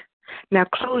wink. Now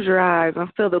close your eyes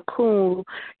and feel the cool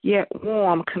yet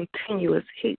warm continuous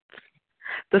heat.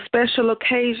 The special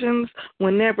occasions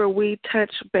whenever we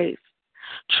touch base,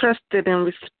 trusted and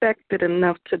respected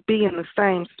enough to be in the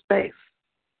same space.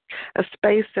 A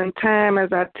space and time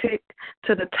as I tick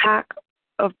to the top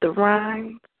of the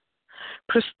rhyme.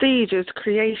 Prestigious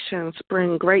creations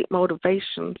bring great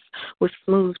motivations with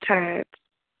smooth tides.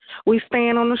 We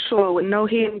stand on the shore with no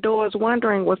hidden doors,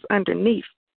 wondering what's underneath.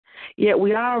 Yet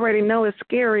we already know it's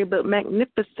scary but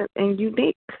magnificent and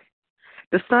unique.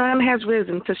 The sun has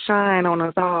risen to shine on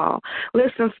us all.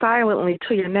 Listen silently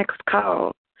to your next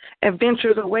call.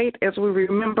 Adventures await as we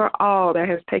remember all that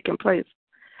has taken place.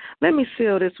 Let me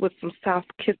seal this with some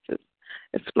soft kisses.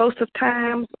 Explosive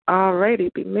times already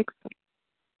be mixing.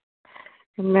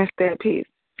 And that's that piece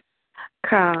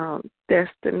called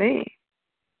Destiny.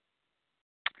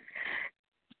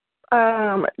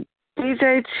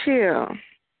 DJ Chill,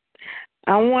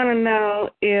 I want to know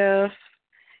if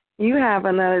you have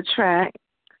another track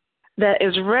that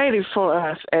is ready for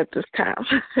us at this time.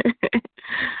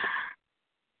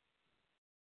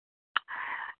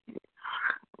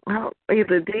 Well,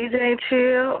 either DJ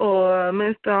Chill or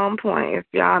Mr. On Point. If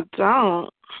y'all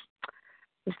don't,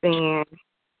 then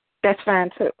that's fine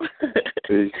too.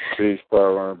 Peace,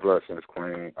 power, and blessings,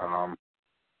 Queen. I'm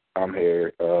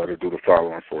here to do the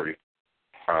following for you.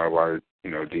 While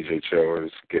DJ Chill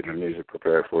is getting the music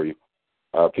prepared for you.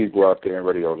 People out there in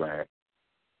Radio Land,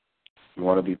 you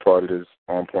want to be part of this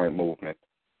On Point movement.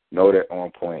 Know that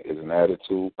On Point is an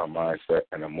attitude, a mindset,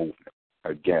 and a movement.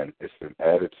 Again, it's an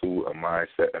attitude, a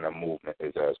mindset, and a movement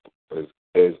is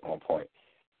On Point.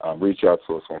 Reach out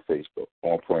to us on Facebook,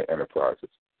 On Point Enterprises.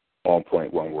 On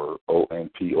Point, one word,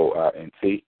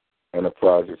 ONPOINT,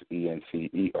 Enterprises,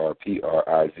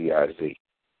 ENTERPRIZIZ.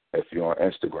 If you're on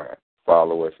Instagram,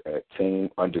 follow us at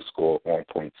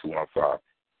team_on_point215.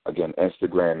 Again,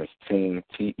 Instagram is team,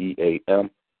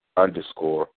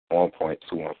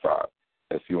 TEAM_on_point215.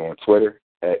 If you're on Twitter,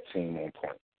 at Team On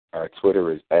Point. Our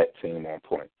Twitter is at Team On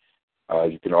Point.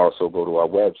 You can also go to our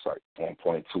website,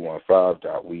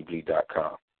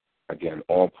 onpoint215.weebly.com. Again,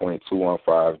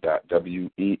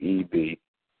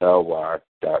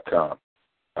 onpoint215.weebly.com.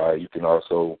 You can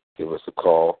also give us a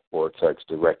call or a text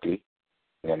directly.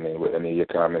 With any of your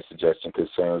comments, suggestions,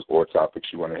 concerns, or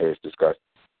topics you want to hear us discuss,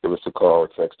 give us a call or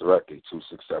text directly,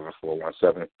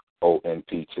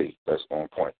 267-417-ONPT. That's On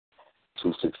Point.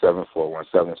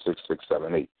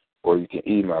 267-417-6678. Or you can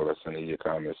email us any of your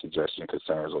comments, suggestions,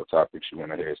 concerns, or topics you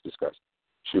want to hear us discuss.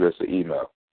 Shoot us an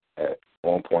email at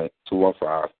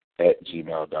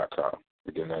onpoint215@gmail.com.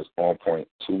 Again, that's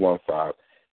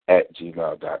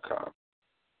onpoint215@gmail.com.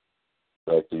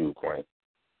 Back to you, Queen.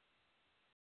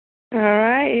 All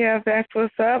right, yeah, that's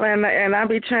what's up, and I'll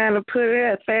be trying to put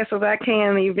it as fast as I can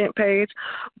on the event page,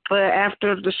 but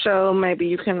after the show, maybe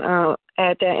you can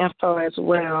add that info as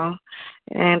well,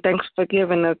 and thanks for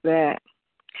giving us that.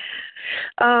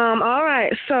 All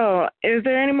right, so is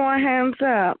there any more hands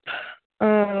up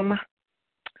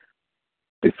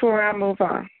before I move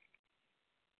on?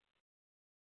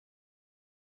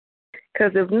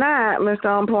 Because if not, Mr.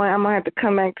 On Point, I'm going to have to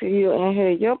come back to you and hear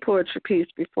your poetry piece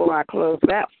before I close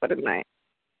it out for the night.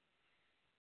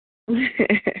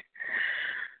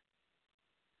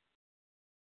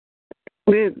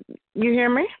 Did you hear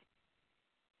me?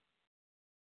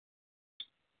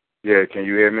 Yeah, can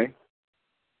you hear me?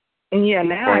 Yeah,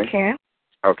 now I can.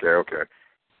 Okay.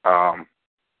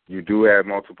 You do have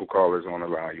multiple callers on the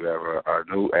line. You have a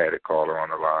new added caller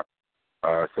on the line.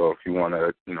 So if you want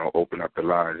to, open up the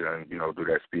lines and, do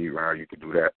that speed round, you can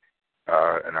do that.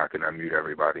 And I can unmute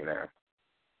everybody now.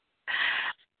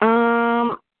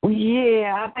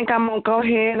 Yeah, I think I'm going to go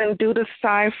ahead and do the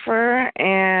cipher.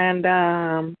 And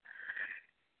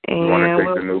you want to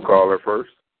take the new caller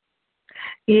first?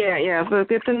 Yeah, so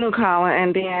get the new caller.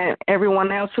 And then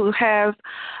everyone else who has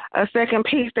a second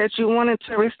piece that you wanted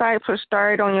to recite, push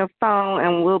start on your phone,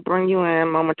 and we'll bring you in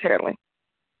momentarily.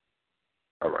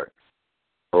 All right.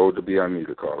 Hold to be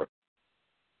unmuted, caller.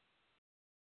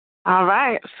 All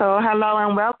right. So hello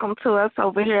and welcome to us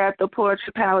over here at the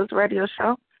Poetry Palace Radio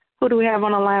Show. Who do we have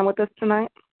on the line with us tonight?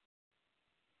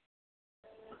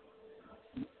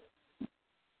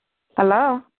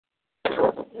 Hello.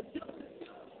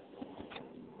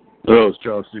 Hello, it's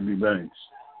Charles C.B. Banks.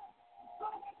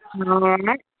 All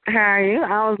right. How are you?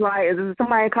 I was like, is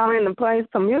somebody calling to play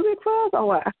some music for us or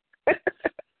what?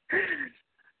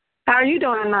 How are you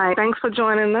doing tonight? Thanks for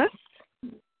joining us.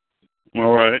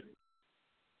 All right.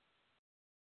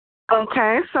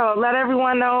 Okay, so let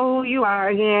everyone know who you are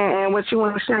again and what you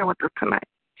want to share with us tonight.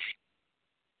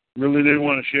 Really didn't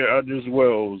want to share. I just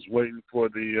was waiting for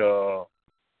the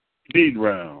speed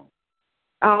round.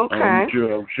 Oh, okay.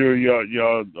 I'm sure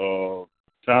y'all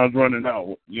time's running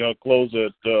out. Y'all close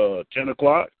at 10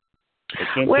 o'clock or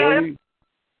 10:30?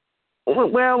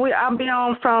 Well, I'll be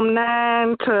on from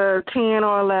 9 to 10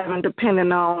 or 11,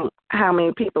 depending on how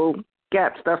many people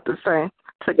got stuff to say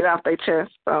to get off their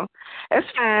chest. So it's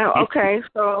fine. Okay,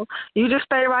 so you just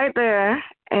stay right there,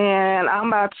 and I'm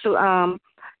about to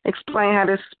explain how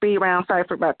this speed round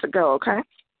cipher about to go, okay?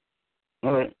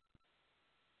 All right.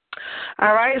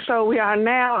 All right, so we are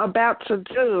now about to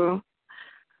do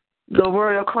the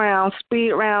Royal Crown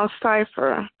Speed Round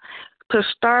Cipher. Push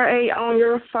star 8 on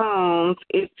your phones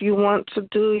if you want to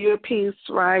do your piece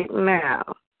right now.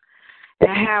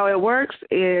 And how it works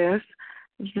is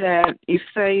that you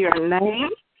say your name,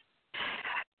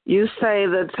 you say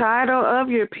the title of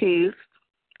your piece,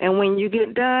 and when you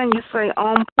get done, you say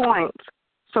on point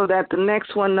so that the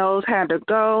next one knows how to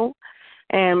go,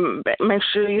 and make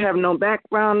sure you have no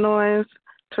background noise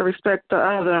to respect the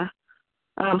other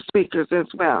speakers as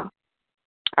well.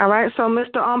 All right, so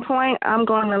Mr. On Point, I'm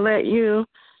going to let you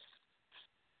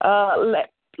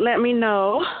let me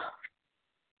know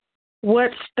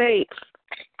what states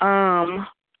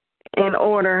in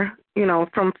order,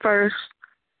 from first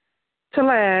to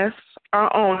last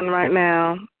are on right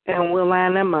now, and we'll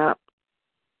line them up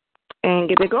and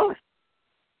get it going.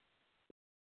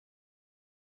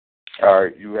 All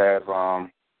right, you have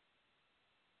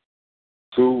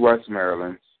 2 West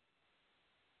Marylands.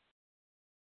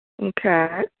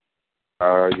 Okay.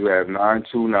 You have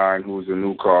 929, who's a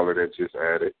new caller that just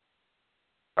added.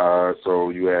 So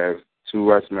you have 2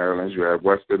 West Marylands. You have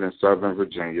Western and Southern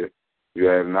Virginia. You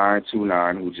have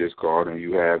 929, who just called, and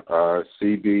you have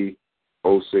CB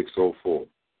 0604.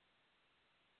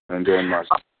 And then my.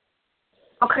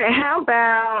 Okay, how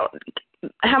about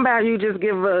you just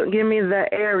give me the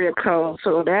area code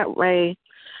so that way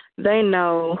they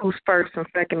know who's first and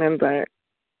second and third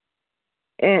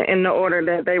in the order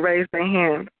that they raise their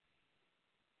hand.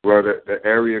 Well, the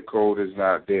area code is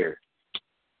not there.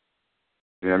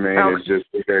 You know what I mean? Okay. It's just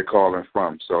where they're calling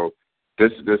from. So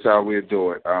this how we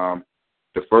do it.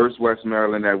 The first West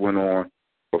Maryland that went on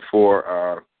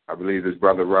before, I believe it's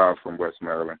Brother Rob from West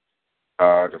Maryland.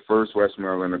 The first West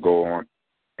Maryland to go on,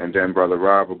 and then Brother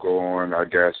Rob will go on, I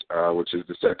guess, which is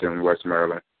the second West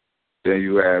Maryland. Then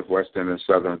you have Western and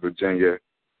Southern Virginia.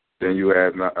 Then you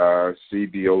have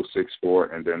CB 064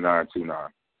 and then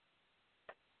 929.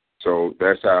 So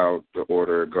that's how the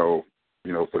order go,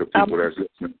 for the people that's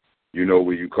listening. You know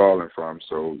where you're calling from,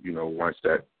 so, once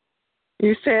that.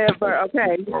 You said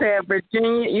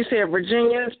Virginia. You said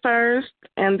Virginia's first,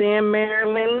 and then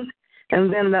Maryland,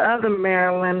 and then the other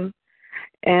Maryland,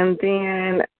 and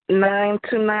then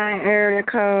 929 area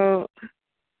code.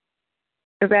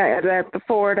 Is that the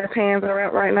 4 that's hands are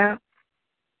up right now?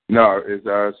 No, it's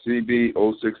CB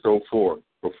 0604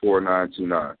 before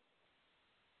 929.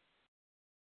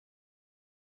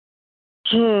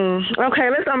 Okay,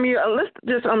 let's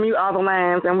just unmute all the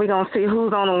lines, and we're going to see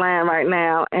who's on the line right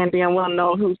now, and then we'll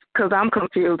know who's, because I'm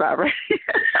confused already.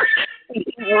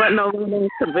 We'll know who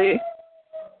needs to be.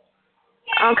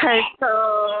 Okay, so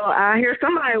I hear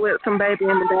somebody with some baby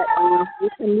in the background. You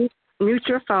can mute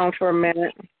your phone for a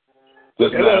minute.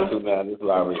 This is not too bad. This is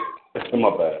Larry.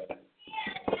 My bad.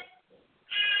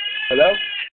 Hello?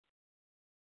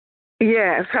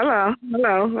 Yes, hello.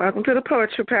 Welcome to the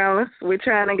Poetry Palace. We're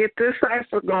trying to get this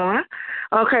cipher going.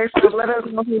 Okay, so let us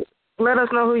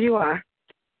know who you are.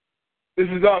 This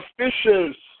is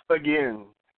Auspicious again.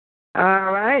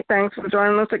 All right, thanks for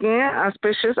joining us again.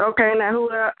 Auspicious. Okay, now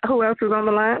who else is on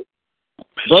the line?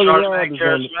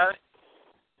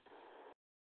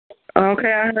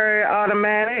 Okay, I heard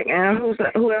Automatic, and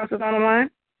who else is on the line?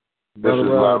 This is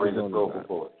Larry, the vocal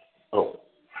poet. Oh.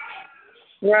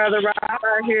 Brother Rob,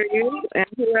 I hear you. And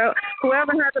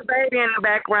whoever has a baby in the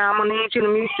background, I'm going to need you to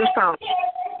mute your phone.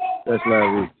 That's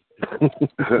Larry.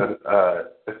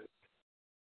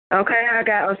 Okay, I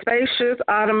got Auspicious,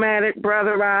 Automatic,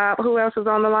 Brother Rob. Who else is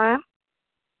on the line?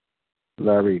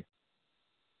 Larry.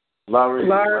 Larry.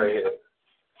 Right here.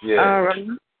 Yeah. All right.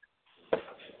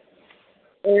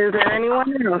 Is there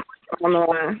anyone else on the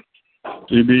line?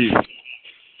 CB.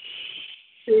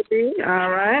 CB, all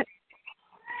right.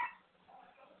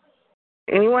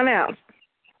 Anyone else?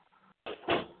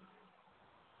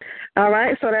 All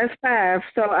right, so that's 5.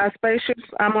 So Auspicious,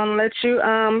 I'm going to let you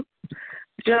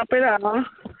jump it off.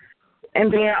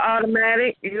 And then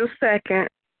Automatic, you're second.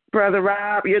 Brother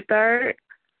Rob, you're third.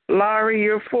 Laurie,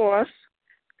 you're fourth.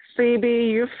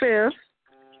 CB, you're fifth.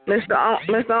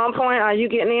 Mr. On Point, are you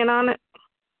getting in on it?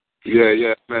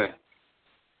 Yeah, man.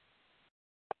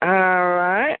 All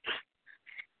right.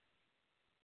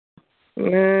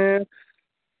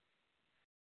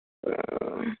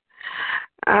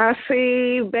 I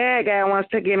see Bad Guy wants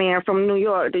to get in from New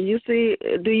York. Do you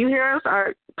hear us?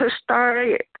 Or push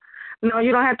star? No,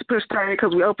 you don't have to push star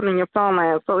because we're opening your phone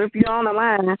line. So if you're on the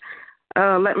line,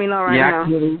 let me know now. I can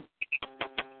hear you.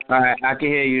 All right, I can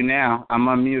hear you now. I'm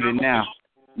unmuted now.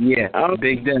 Yeah,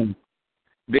 Big Deb.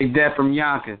 Big Deb from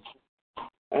Yonkers.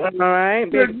 All right,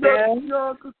 Big Deb.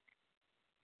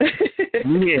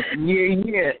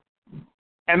 Yeah.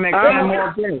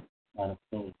 MXM all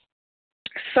day.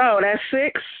 So that's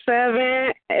 6,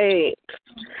 7, 8.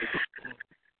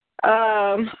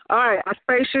 All right,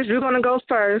 Spacious, you're going to go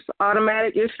first.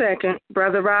 Automatic, you're second.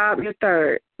 Brother Rob, you're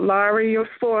third. Laurie, you're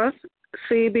fourth.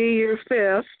 CB, you're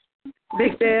fifth.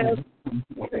 Big Deb,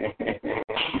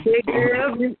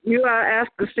 you are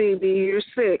after CB, you're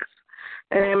sixth.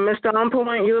 And Mr. On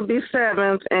Point, you'll be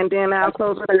seventh. And then I'll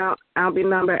close it out. I'll be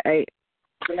number 8.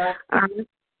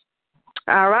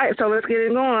 All right, so let's get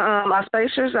it going.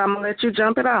 Spacious, I'm going to let you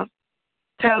jump it off.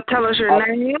 Tell us your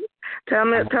name.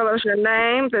 Tell us your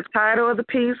name, the title of the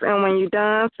piece, and when you're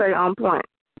done, say On Point.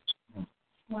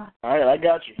 All right, I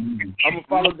got you. I'm going to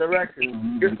follow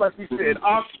directions. Just like we said,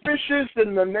 auspicious,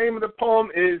 and the name of the poem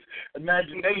is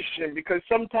Imagination, because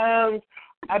sometimes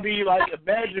I be like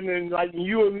imagining like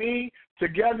you and me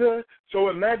together, so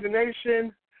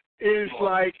imagination is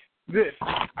like this.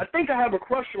 I think I have a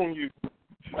crush on you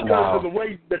because of the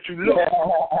way that you look.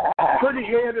 Pretty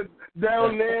hair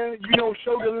down there,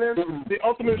 shoulder length, the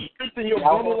ultimate strength in your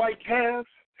bubble-like calves.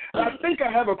 I think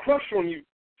I have a crush on you.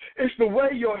 It's the way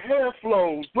your hair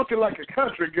flows, looking like a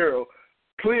country girl.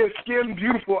 Clear skin,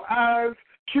 beautiful eyes,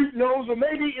 cute nose, or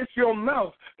maybe it's your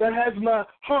mouth that has my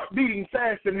heart beating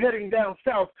fast and heading down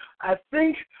south. I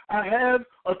think I have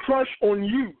a crush on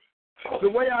you. The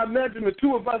way I imagine the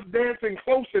two of us dancing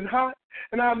close and hot,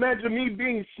 and I imagine me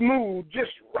being smooth,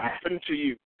 just rapping to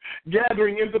you,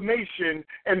 gathering information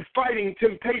and fighting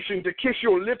temptation to kiss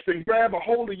your lips and grab a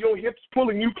hold of your hips,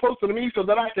 pulling you closer to me so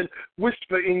that I can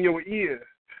whisper in your ear.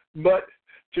 But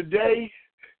today,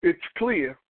 it's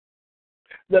clear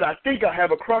that I think I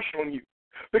have a crush on you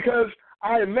because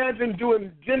I imagine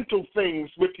doing gentle things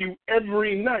with you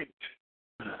every night.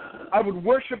 I would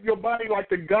worship your body like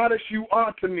the goddess you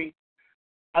are to me.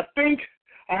 I think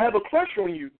I have a crush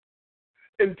on you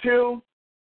until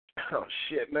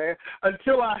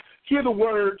I hear the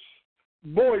words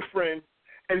boyfriend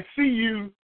and see you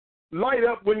light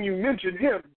up when you mention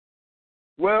him.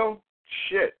 Well,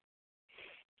 shit.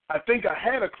 I think I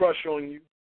had a crush on you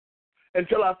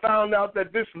until I found out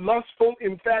that this lustful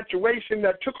infatuation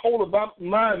that took hold of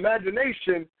my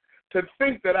imagination to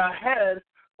think that I had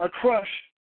a crush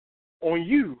on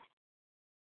you.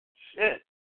 Shit.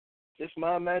 It's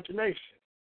my imagination.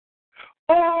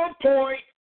 On point.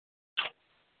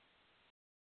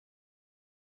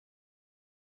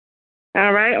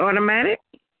 All right, automatic.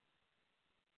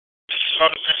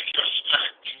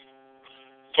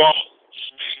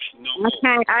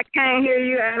 I can't hear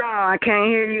you at all. All right, can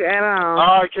you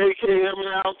hear me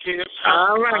now?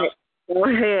 All right. Go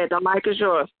ahead. The mic is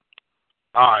yours.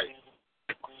 All right.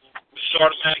 Mr.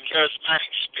 Automatic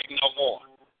Charismatic, speak no more.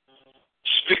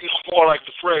 Speak no more like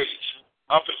the phrase.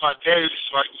 Up in my days,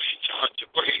 like me, charge the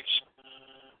braids.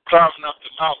 Climbing up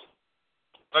the mountain,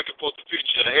 looking for the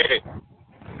future ahead.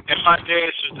 In my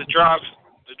days, is the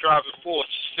driving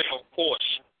force to stay on course.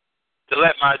 To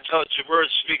let my intelligent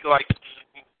words speak like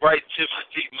right to my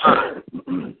deep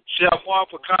mind. See, I'm one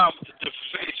of a kind with the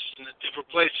different faces and the different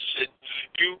places that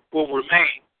you will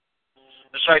remain.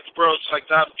 It's like the world's like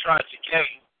that I'm trying to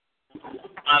gain.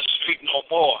 I speak no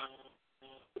more.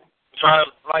 Try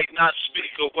like not speak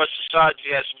of what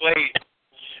society has played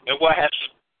and what has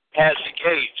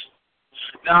engaged.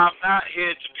 Now I'm not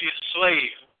here to be a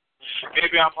slave.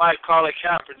 Maybe I'm like Colin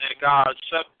Kaepernick. I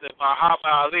accepted Muhammad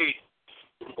Ali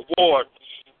award,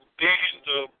 being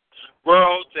the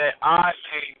world that I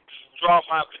may draw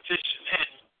my petition in.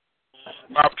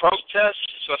 My protest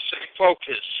is a stay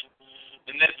focused,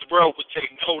 and that the world would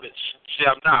take notice. See,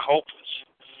 I'm not hopeless.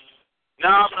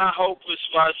 Now I'm not hopeless,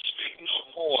 but I speak no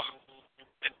more.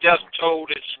 The death toll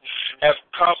have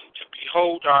come to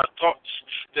behold our thoughts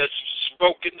that's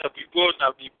spoken that we will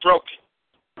not be broken.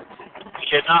 It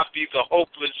cannot be the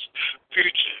hopeless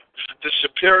future, the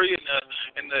superior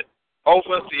and the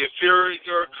over the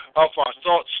inferior of our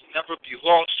thoughts never be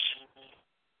lost,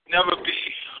 never be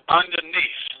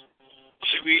underneath.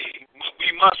 See, we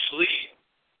must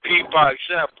lead by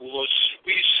example, or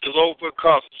we shall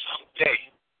overcome someday.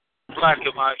 Black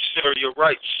and my Nigeria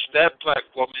writes, that black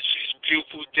woman, she's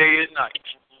beautiful day and night.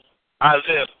 I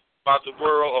live by the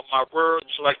word of my words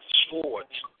like the sword.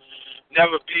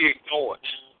 Never be ignored.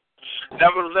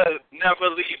 Never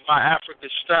leave my African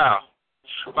style,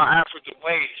 my African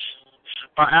ways,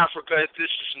 my Africa as this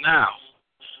is now.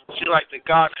 She like the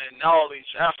Ghana and all these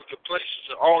African places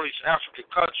and all these African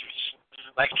countries,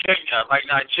 like Kenya, like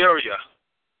Nigeria.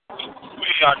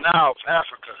 We are now of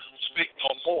Africa. Speak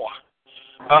no more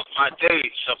of my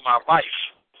days, of my life,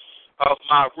 of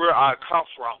my where I come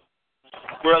from,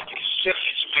 where these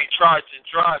cities may try to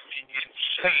drive me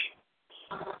insane,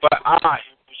 but I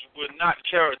would not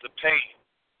carry the pain.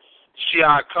 See,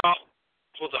 I come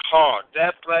for the heart.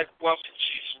 That black woman,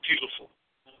 she's beautiful.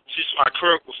 She's my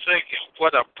critical thinking,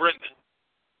 what I'm bringing.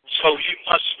 So you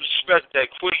must respect that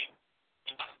queen.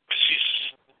 She's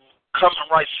coming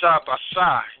right side by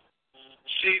side.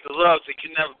 See the love that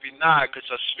can never be denied because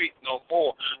I speak no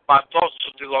more. My thoughts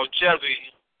of the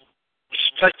longevity,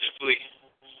 respectively,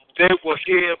 they will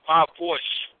hear my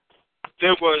voice.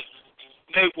 They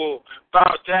will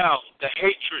bow down the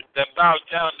hatred that bowed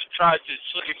down to try to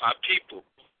enslave my people.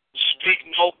 Speak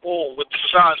no more with the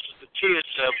signs of the tears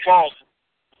that have fallen.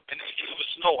 And they give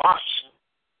us no option.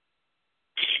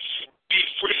 Be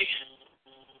free.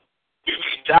 We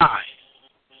may die.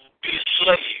 Be a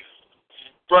slave.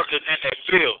 Working in their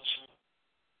fields.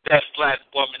 That black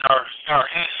woman, her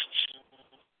hands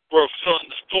were feeling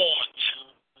the thorns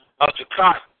of the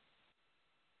cotton.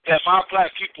 That my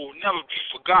black people will never be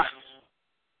forgotten.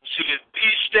 See, that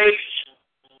these days,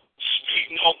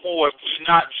 speak no more if we're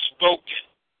not spoken.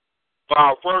 But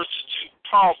our words are too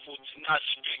powerful to not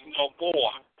speak no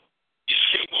more. You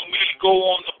see, when we go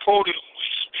on the podium, we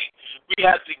speak. We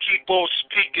have to keep on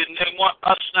speaking. They want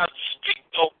us not to speak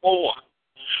no more.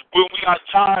 When we are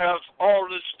tired of all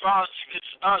this violence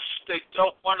against us, they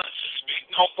don't want us to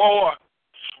speak no more.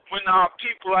 When our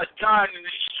people are dying in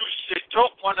the streets, they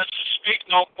don't want us to speak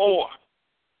no more.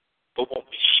 But when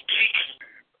we speak,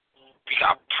 we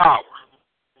got power.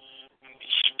 When we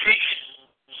speak,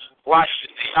 life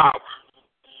in the hour.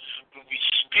 When we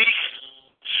speak,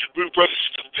 we raise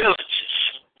the villages.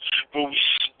 When we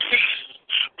speak,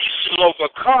 we shall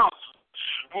overcome.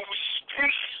 When we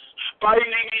speak, by any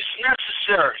means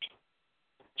necessary.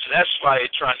 So that's why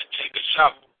they're trying to take us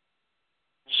out.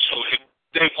 So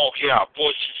they won't hear our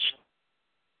voices.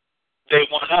 They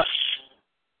want us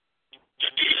to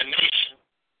be a nation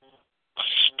of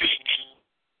speak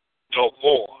no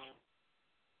more.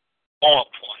 On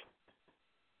point.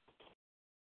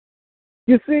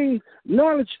 You see,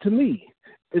 knowledge to me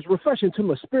is refreshing to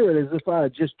my spirit as if I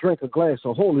had just drank a glass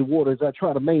of holy water as I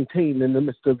try to maintain in the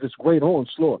midst of this great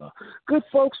onslaught. Good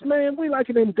folks, man, we like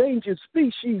an endangered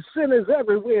species, sinners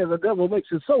everywhere. The devil makes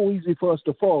it so easy for us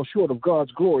to fall short of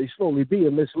God's glory, slowly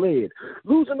being misled,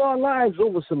 losing our lives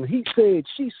over some he said,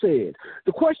 she said.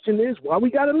 The question is why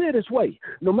we got to live this way.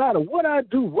 No matter what I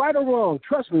do, right or wrong,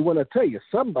 trust me when I tell you,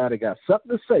 somebody got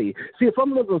something to say. See, if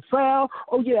I'm living foul,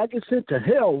 oh yeah, I get sent to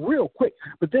hell real quick.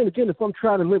 But then again, if I'm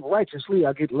trying to live righteously,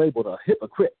 I get labeled a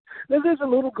hypocrite. Now, there's a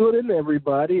little good in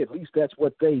everybody, at least that's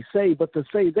what they say, but to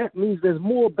say that means there's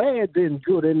more bad than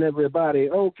good in everybody,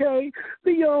 okay?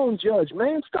 Be your own judge,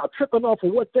 man. Stop tripping off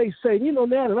of what they say. You know,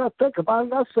 now that I think about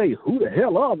it, I say, who the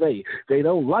hell are they? They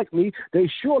don't like me. They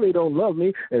surely don't love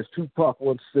me. As Tupac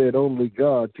once said, only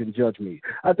God can judge me.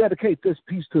 I dedicate this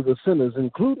piece to the sinners,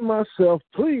 including myself.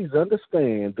 Please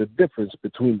understand the difference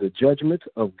between the judgment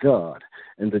of God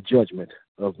and the judgment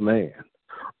of man.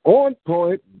 On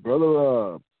point,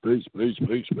 brother. Peace, peace,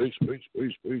 peace, peace, peace,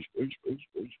 peace, peace, peace, peace,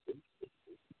 peace, peace.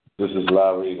 This is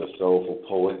Larry, the soulful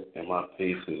poet, and my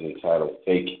piece is entitled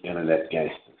Fake Internet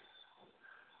Gangsters.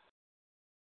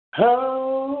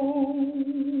 Oh,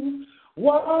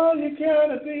 why you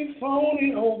gotta be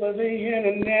phony over the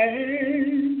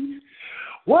internet?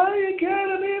 Why you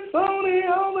gotta be phony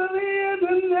over the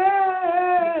internet?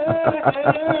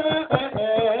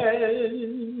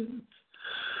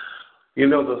 You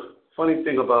know, the funny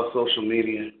thing about social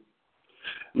media,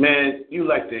 man, you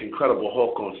like the Incredible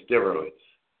Hulk on steroids.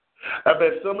 I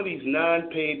bet some of these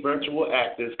non-paid virtual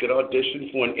actors could audition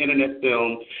for an internet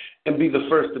film and be the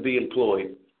first to be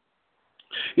employed.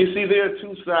 You see, there are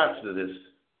two sides to this.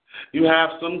 You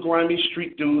have some grimy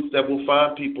street dudes that will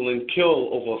find people and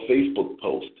kill over a Facebook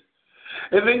post.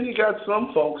 And then you got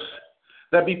some folks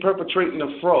that be perpetrating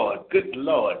a fraud. Good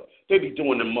Lord, they be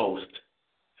doing the most.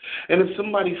 And if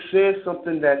somebody says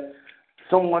something that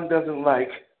someone doesn't like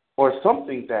or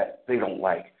something that they don't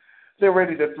like, they're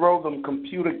ready to throw them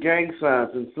computer gang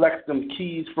signs and flex them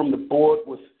keys from the board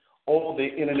with all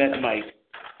their internet might.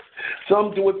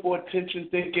 Some do it for attention,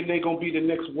 thinking they're going to be the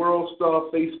next world star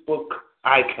Facebook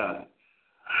icon.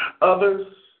 Others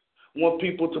want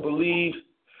people to believe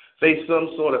they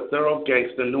some sort of thorough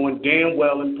gangster, knowing damn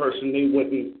well in person they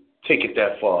wouldn't take it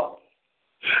that far.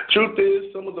 Truth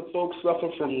is, some of the folks suffer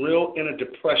from real inner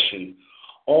depression.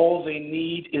 All they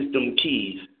need is them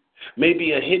keys.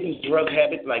 Maybe a hidden drug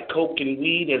habit like coke and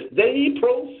weed as they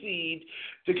proceed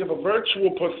to give a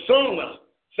virtual persona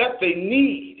that they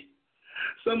need.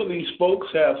 Some of these folks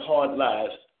have hard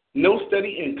lives, no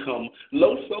steady income,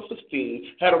 low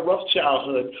self-esteem, had a rough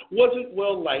childhood, wasn't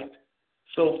well liked,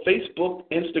 so Facebook,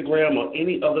 Instagram, or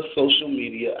any other social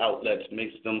media outlets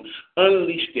makes them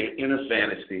unleash their inner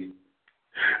fantasy.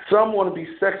 Some want to be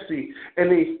sexy,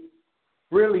 and they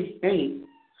really ain't.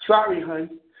 Sorry,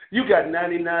 hun. You got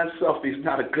 99 selfies,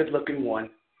 not a good-looking one.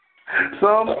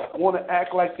 Some want to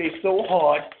act like they so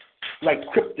hard, like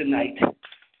kryptonite,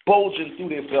 bulging through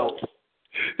their belt.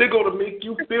 They're going to make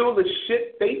you feel the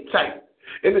shit they type,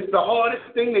 and it's the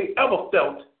hardest thing they ever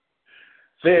felt.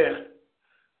 Their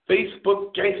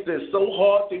Facebook gangster is so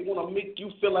hard they want to make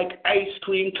you feel like ice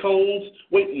cream cones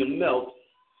waiting to melt.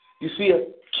 You see, a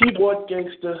keyboard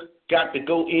gangster got to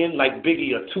go in like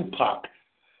Biggie or Tupac.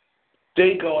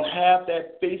 They gonna have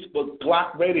that Facebook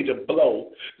block ready to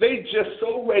blow. They just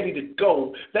so ready to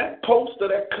go. That post or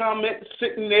that comment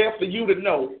sitting there for you to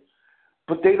know.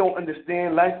 But they don't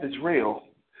understand life is real.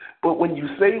 But when you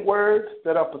say words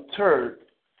that are perturbed,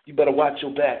 you better watch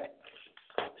your back.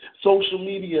 Social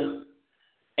media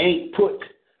ain't put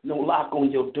no lock on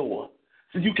your door,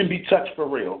 so you can be touched for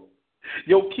real.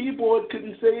 Your keyboard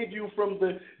couldn't save you from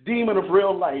the demon of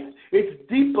real life. It's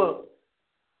deeper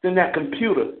than that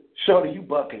computer. Shorty, you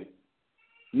bugging.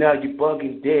 Now you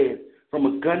bugging dead from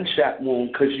a gunshot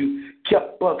wound because you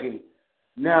kept bugging.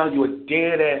 Now you're a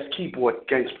dead-ass keyboard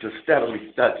gangster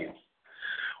steadily thugging.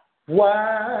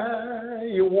 Why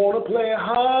you want to play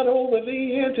hard over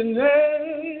the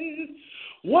internet?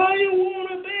 Why you want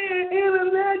to be an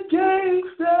internet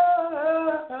gangster?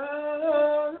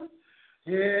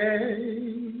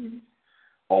 Yeah.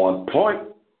 On point.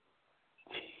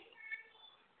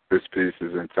 This piece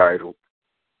is entitled,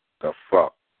 "The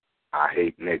Fuck I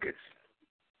Hate Niggas."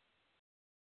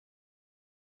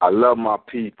 I love my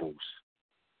peoples,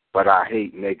 but I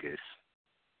hate niggas.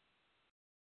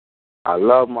 I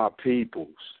love my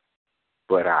peoples,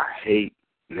 but I hate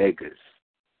niggas.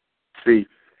 See,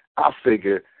 I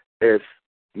figure if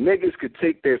niggas could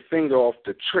take their finger off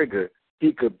the trigger,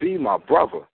 he could be my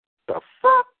brother. The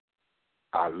fuck?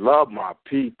 I love my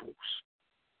peoples,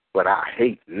 but I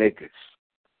hate niggas.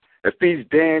 If these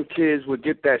damn kids would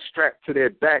get that strap to their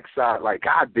backside like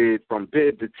I did from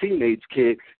bid to teenage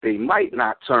kid, they might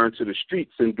not turn to the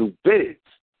streets and do bids.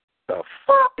 The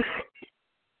fuck?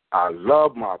 I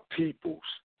love my peoples,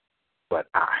 but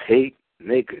I hate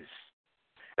niggas.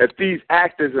 If these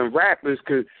actors and rappers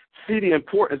could see the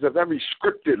importance of every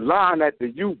scripted line that the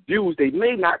youth views, they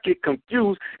may not get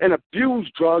confused and abuse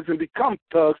drugs and become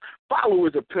thugs,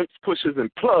 followers of pimps, pushers,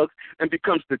 and plugs, and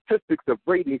become statistics of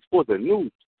ratings for the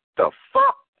news. The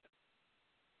fuck?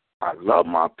 I love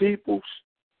my peoples,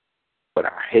 but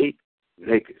I hate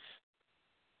niggas.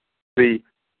 See,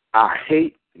 I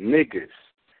hate niggas.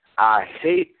 I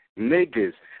hate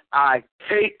niggas. I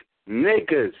hate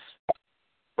niggas.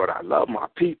 But I love my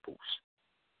peoples.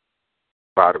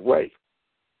 By the way,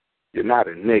 you're not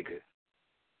a nigga.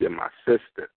 You're my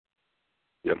sister.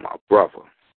 You're my brother.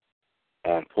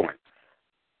 On point.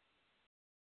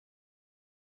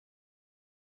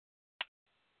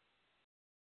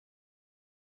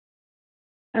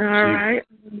 All right.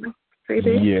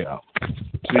 CB? Yeah.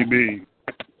 CB.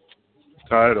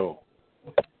 Title.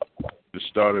 It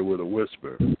started with a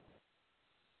whisper.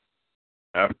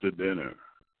 After dinner.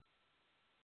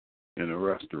 In a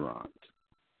restaurant.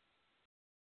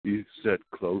 You sat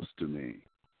close to me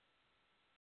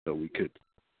so we could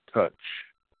touch.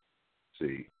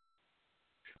 See,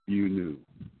 you knew.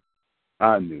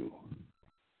 I knew.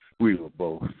 We were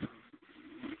both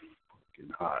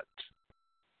fucking hot.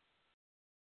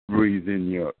 Breathe in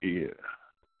your ear.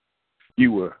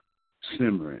 You were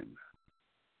simmering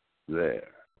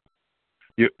there.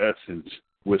 Your essence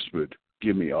whispered,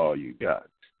 "Give me all you got."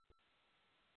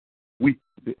 We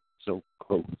bit so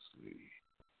closely.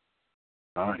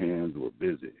 Our hands were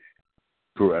busy,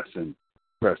 pressing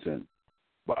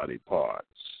body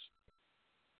parts.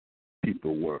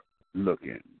 People were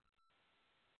looking.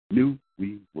 Knew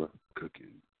we were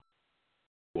cooking.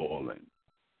 Boiling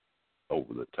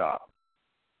over the top.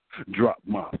 Dropped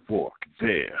my fork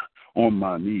there, on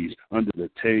my knees, under the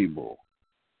table.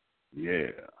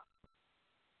 Yeah.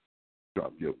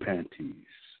 Drop your panties.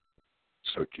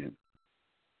 Searching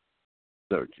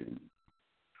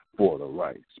for the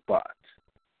right spot.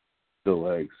 The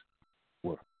legs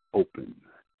were open,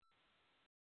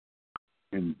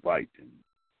 inviting.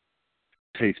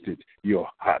 Tasted your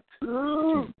hot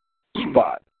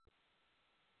spot.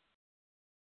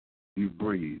 You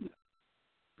breathed,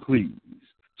 please,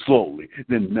 slowly,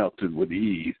 then melted with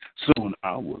ease. Soon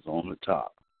I was on the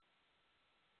top.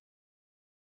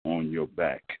 On your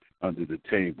back, under the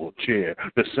table, chair,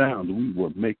 the sound we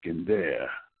were making there.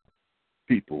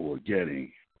 People were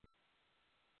getting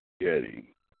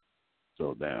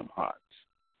so damn hot.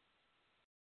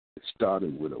 It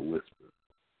started with a whisper.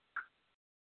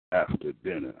 After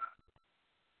dinner,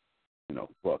 in a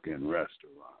fucking restaurant.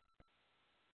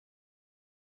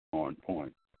 On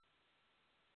point.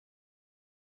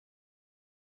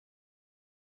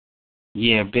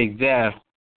 Yeah, Big Dev.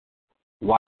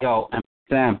 Yo,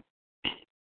 Sam.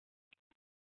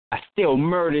 I still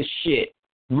murder shit,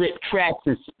 rip tracks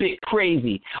and spit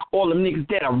crazy. All them niggas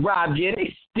that I robbed, yeah,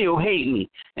 they still hate me.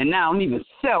 And I don't even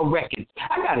sell records.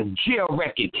 I got a jail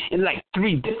record in like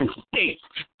 3 different states,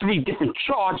 3 different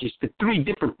charges for 3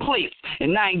 different plates.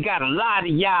 And I ain't gotta lie to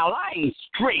y'all, I ain't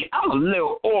straight. I'm a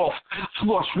little off.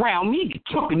 Flush round me, get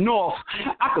taken off.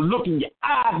 I can look in your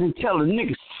eyes and tell a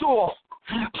nigga soft.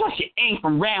 Plus you ain't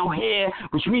from round here,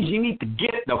 which means you need to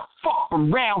get the fuck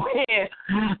from round here.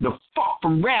 The fuck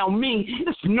from round me.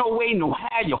 There's no way, no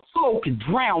how your flow can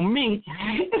drown me.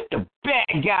 It's the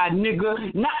bad guy,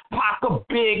 nigga, not Paca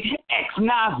Big,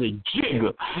 X9's a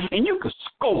jigger. And you can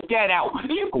scope that out.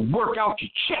 You can work out your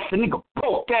chest, and nigga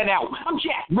poke that out. I'm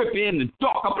Jack Ripper in the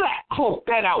dark, a black cloak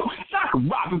that out. So I can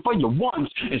rob it for your ones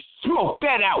and smoke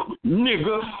that out,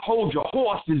 nigga. Hold your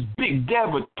horses, Big Dev,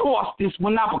 toss this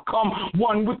when I become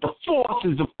one with the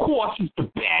forces. Of course, it's the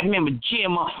bad member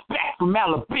jammer, back from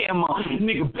Alabama.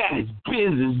 Nigga bad as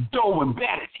business, dough and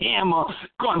bad as hammer.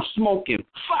 Gun smoking,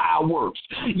 fireworks.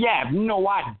 Yeah, I have no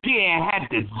idea how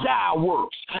desire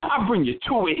works. I bring you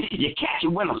to it. You catch it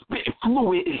when I'm spitting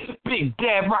fluid. Big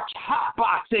Dev rocks your hot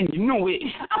box and you knew it.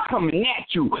 I'm coming at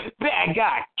you. Bad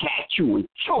guy catch you and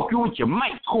choke you with your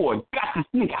mic cord. Got this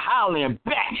nigga hollering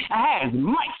back. I had his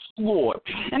mic floored.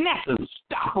 And that's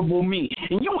unstoppable me.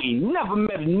 And you ain't never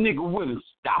met a nigga with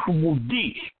unstoppable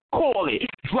D. Call it.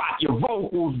 Drop your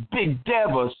vocals. Big Dev,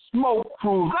 smoke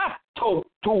crews. I tote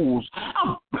tools.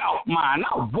 I'm about mine.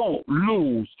 I won't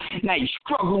lose. Now you're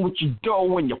struggling with your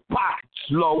dough and your pocket's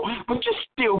low, but you're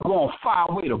still gonna find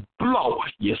a way to blow.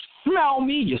 You smell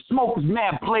me? Your smoke is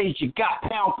mad blaze. You got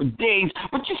pound for days,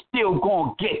 but you're still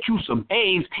gonna get you some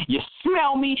haze. You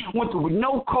smell me? Went through with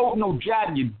no coat, no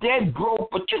job. You're dead broke,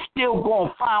 but you're still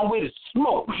gonna find a way to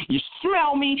smoke. You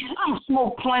smell me? I'm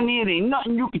smoke plenty. It ain't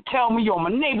nothing you can tell me. Yo, my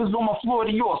neighbors on my floor,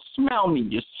 they all smell me.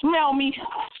 You smell me?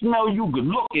 I smell you good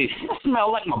looking. I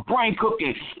smell like my brain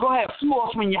cooking. Go ahead,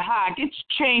 floss when you're high. Get your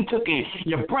chain tookin'.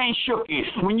 Your brain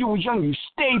shookin'. When you was young, you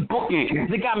stay booking.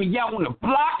 They got me out on the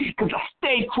block because I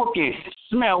stay crooking.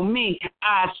 Smell me,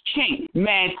 eyes chink,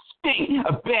 mad stink,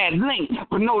 a bad link.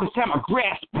 But notice how my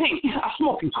grass pink. I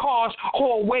smoke in cars,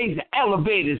 hallways, and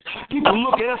elevators. People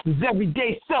look at us as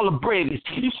everyday celebrators.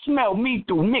 You smell me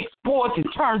through mixed boards and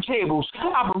turntables.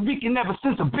 I've been reeking ever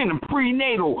since I've been in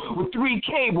prenatal with 3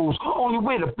 cables. Only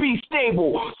way to be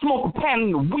stable. Smoke a pan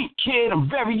in a week, kid. I'm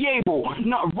very able.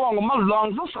 Nothing wrong with my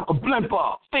lungs. I'm suck a blimp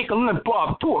up. Fake a limp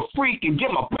up to a freak and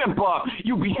get my pimp up.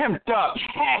 You be hemped up.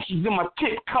 Ashes in my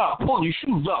tip cup. Pull your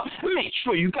shoes up and make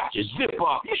sure you got your zip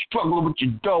up. You're struggling with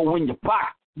your dough in your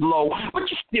pocket low, but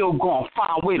you're still gonna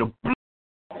find a way to blow.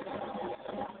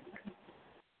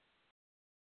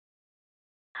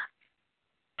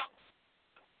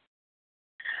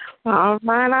 All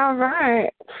right.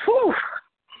 Whew.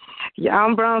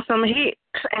 Y'all brought some heat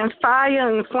and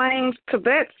fire and flames to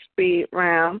that speed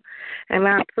round, and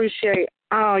I appreciate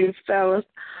all you fellas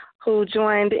who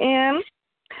joined in.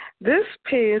 This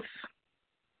piece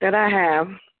that I have,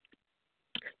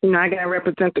 I gotta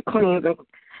represent the queens and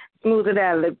smooth it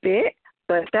out a little bit,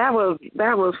 but that was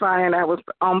fire and that was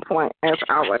on point as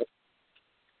always.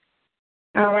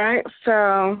 All right,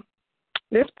 so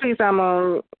this piece I'm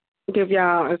gonna give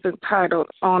y'all is entitled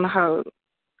 "On Hold."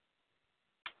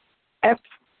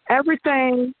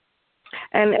 Everything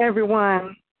and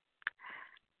everyone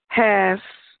has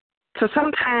to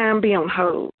sometime be on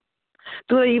hold.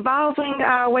 Through the evolving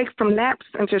hour awake from naps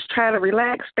and just try to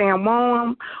relax, staying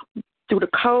warm through the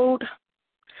cold.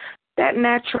 That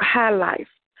natural high life.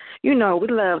 We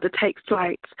love to take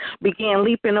flights, began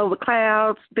leaping over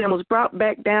clouds, then was brought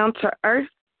back down to earth.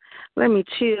 Let me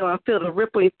chill and feel the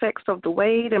ripple effects of the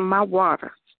wave in my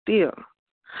water still.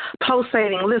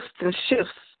 Pulsating lifts and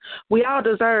shifts. We all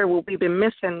deserve what we've been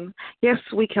missing. Yes,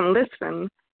 we can listen.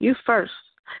 You first,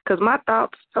 because my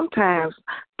thoughts sometimes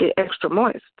get extra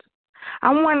moist.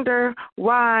 I wonder,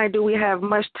 why do we have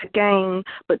much to gain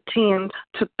but tend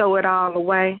to throw it all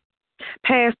away?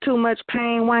 Past too much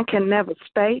pain, one can never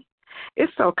stay.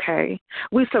 It's okay.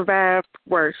 We survived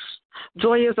worse.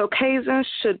 Joyous occasions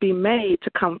should be made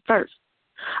to come first.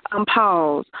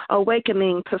 Unpause,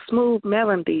 awakening to smooth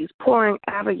melodies pouring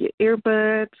out of your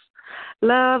earbuds.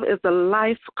 Love is a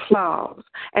life clause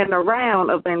and a round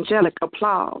of angelic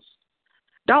applause.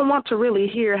 Don't want to really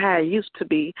hear how it used to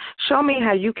be. Show me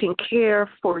how you can care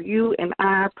for you and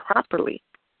I properly.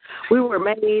 We were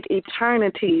made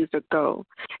eternities ago.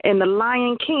 In the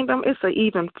Lion Kingdom, it's an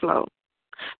even flow.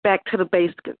 Back to the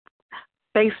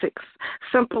basics.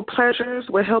 Simple pleasures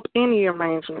will help any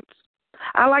arrangements.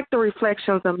 I like the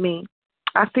reflections of me.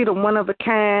 I see the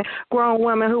one-of-a-kind grown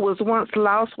woman who was once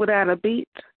lost without a beat.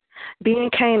 Then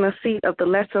came the seat of the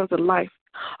lessons of life.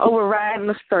 Overriding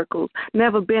the circles,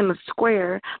 never been a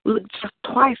square. Look just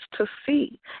twice to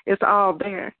see it's all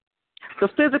there. The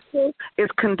physical is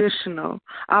conditional.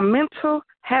 Our mental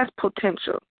has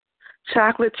potential.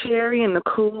 Chocolate cherry in the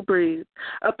cool breeze.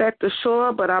 Up at the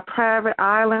shore, but our private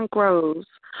island grows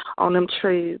on them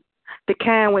trees. The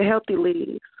kind with healthy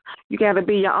leaves. You got to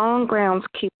be your own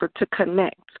groundskeeper to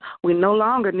connect. We no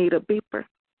longer need a beeper.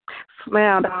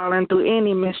 Smile, darling, through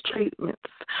any mistreatments.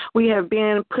 We have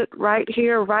been put right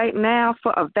here, right now,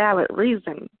 for a valid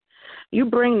reason. You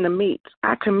bring the meat.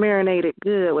 I can marinate it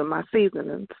good with my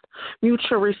seasonings.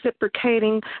 Mutual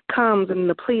reciprocating comes in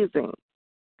the pleasing.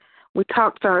 We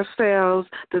talk to ourselves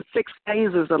the 6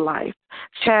 phases of life: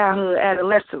 childhood,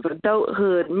 adolescence,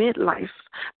 adulthood, midlife,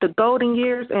 the golden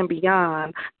years and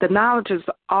beyond. The knowledge is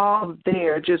all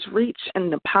there. Just reach in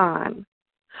the pond.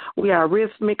 We are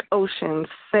rhythmic oceans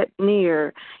set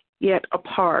near yet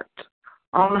apart.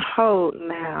 On hold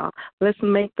now. Let's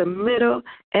make the middle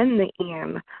and the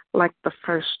end like the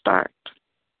first start.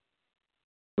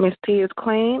 Miss T is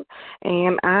Queen,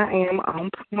 and I am on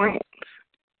point.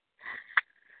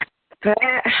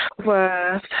 That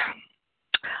was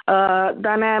a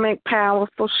dynamic,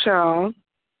 powerful show.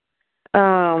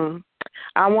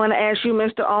 I want to ask you,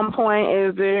 Mr. On Point,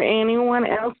 is there anyone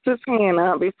else's hand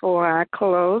up before I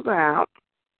close out?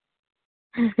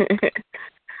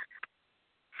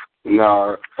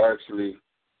 No, actually,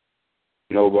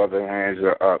 no other hands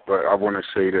are up. But I want to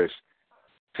say this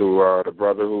to the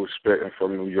brother who's spitting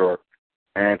from New York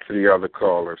and to the other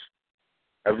callers.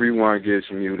 Everyone gets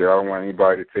muted. I don't want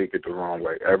anybody to take it the wrong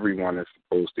way. Everyone is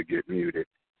supposed to get muted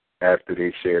after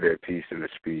they share their piece in the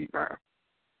speed round.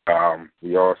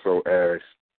 We also ask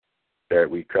that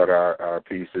we cut our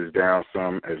pieces down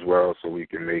some as well, so we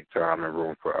can make time and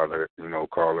room for other,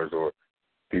 callers or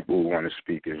people who want to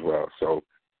speak as well. So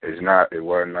it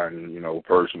wasn't nothing,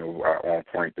 personal on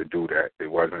point to do that. It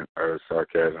wasn't a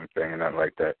sarcasm thing, nothing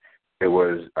like that. It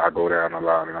was, I go down the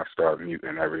line and I start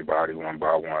muting everybody one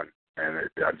by one. And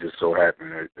I just so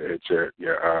happened to hit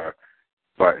your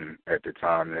button at the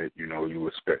time that, you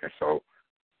were spitting. So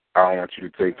I don't want you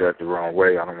to take that the wrong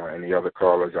way. I don't want any other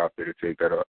callers out there to take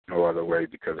that no other way,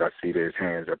 because I see there's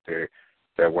hands up there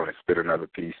that want to spit another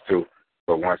piece too.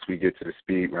 But once we get to the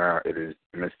speed round, it is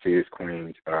Miss T is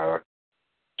Queen's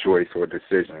choice or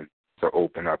decision to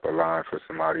open up a line for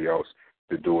somebody else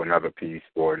to do another piece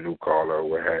or a new caller or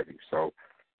what have you. So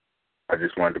I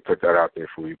just wanted to put that out there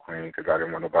for you, Queen, because I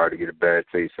didn't want nobody to get a bad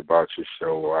taste about your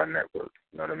show or our network.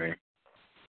 You know what I mean?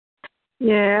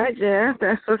 Yeah,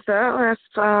 that's what's up. That's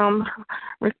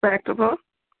respectable.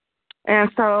 And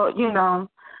so,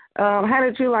 how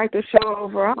did you like the show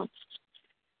overall?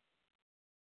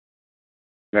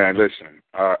 Man, listen,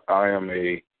 I am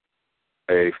a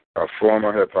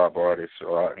former hip hop artist,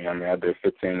 so I did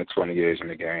 15 to 20 years in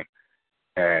the game,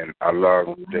 and I love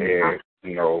to hear,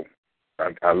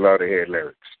 I love to hear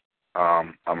lyrics.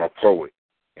 I'm a poet,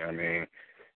 you know what I mean?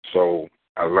 So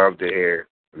I love to hear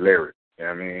lyrics, you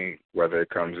know what I mean? Whether it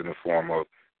comes in the form of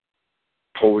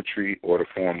poetry or the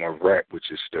form of rap,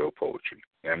 which is still poetry,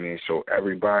 you know what I mean? So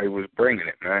everybody was bringing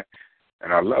it, man.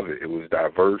 And I love it. It was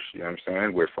diverse, you know what I'm saying?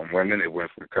 It went from women, it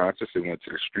went from concerts, it went to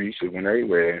the streets, it went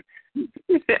everywhere.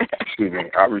 And, excuse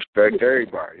me, I respect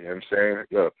everybody, you know what I'm saying?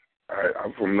 Look,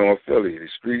 I'm from North Philly. The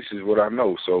streets is what I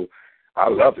know, so I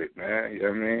love it, man. You know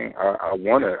what I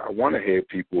mean? I wanna hear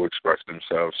people express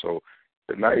themselves. So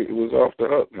tonight it was off the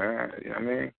hook, man. You know what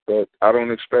I mean? But I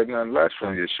don't expect nothing less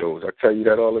from your shows. I tell you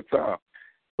that all the time.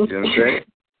 You know what I'm saying?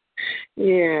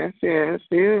 Yes.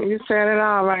 You said it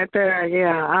all right there.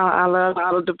 Yeah, I love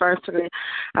all the diversity.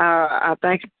 I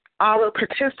thank all the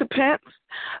participants,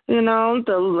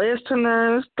 the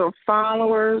listeners, the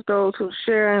followers, those who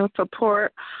share and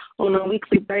support on a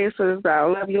weekly basis. I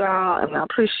love you all, and I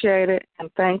appreciate it,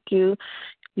 and thank you.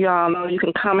 You all know you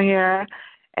can come here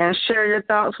and share your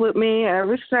thoughts with me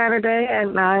every Saturday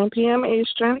at 9 p.m.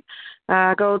 Eastern.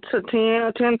 Go to 10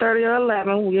 or 10:30 or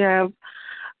 11. We have,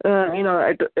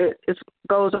 it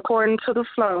goes according to the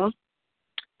flow.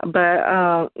 But,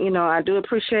 I do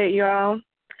appreciate y'all,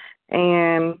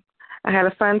 and I had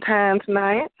a fun time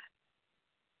tonight.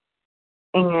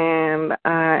 And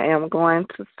I am going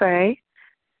to say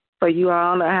for you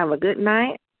all to have a good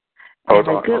night. Hold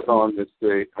on, Miss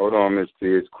T.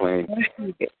 It's Queen.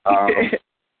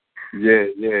 Yeah.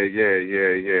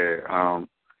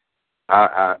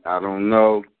 I don't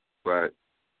know, but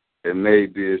it may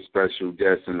be a special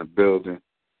guest in the building.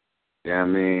 You know what I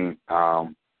mean?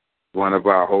 One of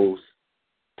our hosts,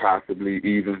 possibly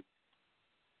even.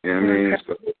 You know what I mean?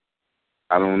 So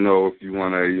I don't know if you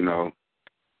want to,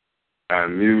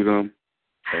 unmute them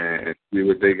and see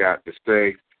what they got to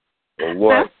say or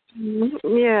what.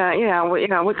 Yeah. We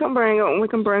can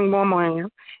bring more in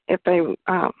if they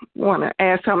want to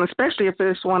add something, especially if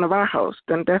it's one of our hosts.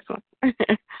 Then definitely.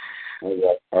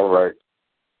 All right.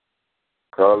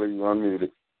 Carly, you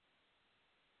unmuted.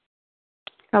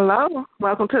 Hello.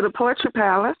 Welcome to the Poetry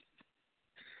Palace.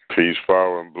 Peace,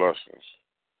 power, and blessings.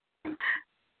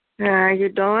 How you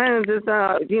doing?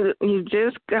 You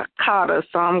just got caught us,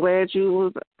 so I'm glad you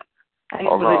was.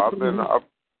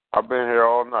 I've been here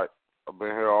all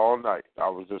night. I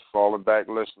was just falling back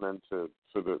listening to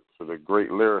the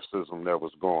great lyricism that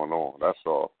was going on. That's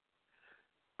all.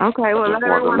 Okay, well, let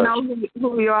everyone know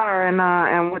who you are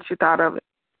and what you thought of it.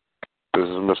 This is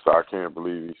Mr. I Can't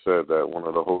Believe He Said That, one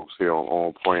of the hosts here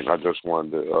on Point. I just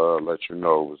wanted to let you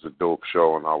know it was a dope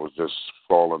show, and I was just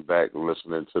falling back and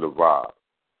listening to the vibe.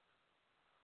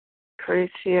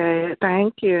 Appreciate it.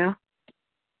 Thank you.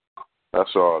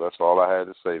 That's all I had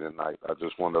to say tonight. I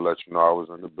just wanted to let you know I was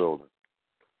in the building.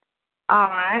 All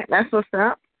right. That's what's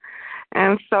up.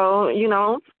 And so,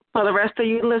 for the rest of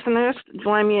you listeners,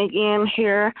 join me again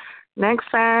here next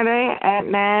Saturday at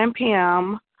 9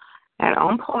 p.m. at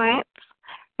On Point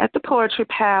at the Poetry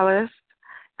Palace.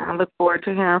 I look forward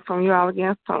to hearing from you all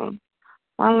again soon.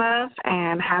 One love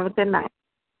and have a good night.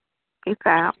 Peace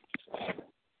out.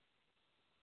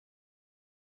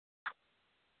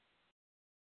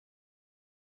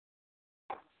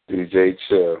 DJ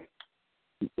Chill.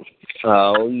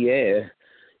 Oh, yeah.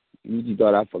 You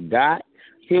thought I forgot?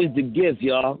 Here's the gift,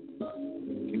 y'all.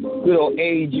 Good old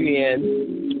Adrian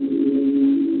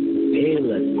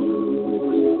Bayless.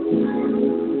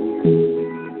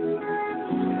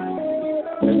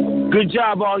 Good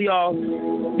job, all y'all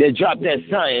that dropped that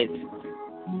science.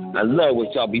 I love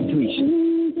what y'all be preaching.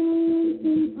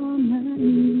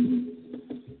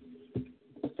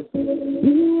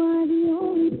 You are the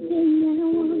only thing I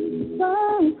want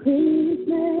for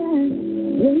Christmas.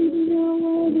 Baby, you're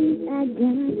worthy, I got you.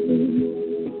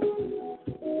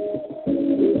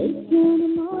 It's in the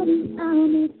morning, I'll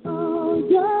make all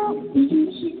your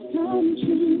wishes come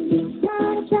true. It's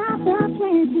not about the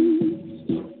presents,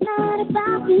 it's not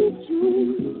about the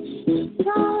truth. It's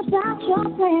all about your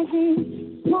presence.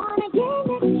 Wanna get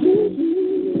next to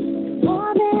you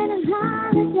more than a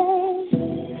holiday.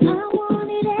 I want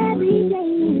it every day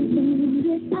as long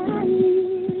as I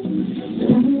live. I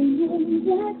know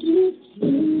that you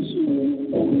is you.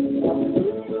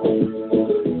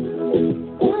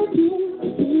 That you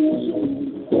is you.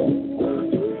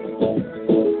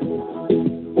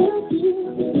 That you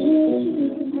is you. I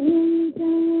only got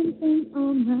one thing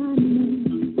on my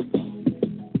mind.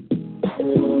 A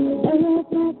love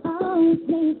that always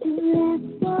made you laugh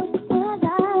for a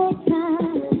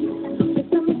lifetime.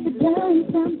 It's almost done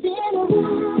something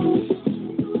right.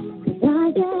 'Cause I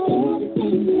got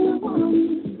everything you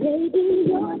want. Baby,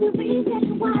 you're the reason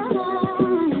why.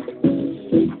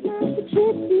 It's not the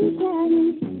trip to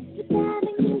Paris, it's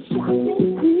having you shopping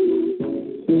free.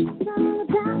 It's all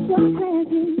about your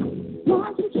presence.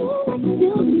 Want you to next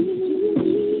to me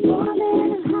more than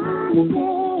a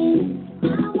holiday. I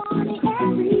want it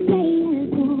every day as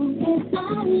long as I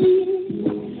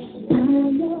live. I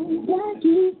know that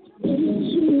you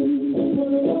is you.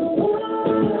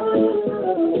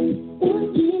 That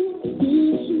you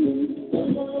is you.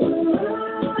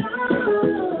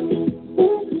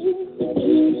 That you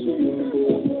is you.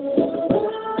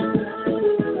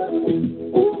 That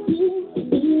you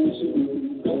is you.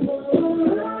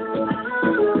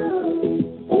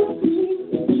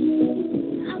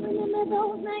 I remember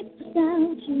those nights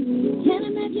without you. Can't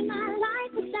imagine my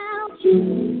life without you.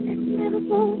 Let's never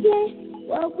forget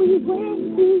what we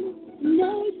went through to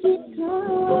make it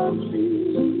come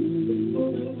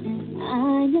true.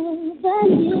 I know that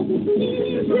it is you.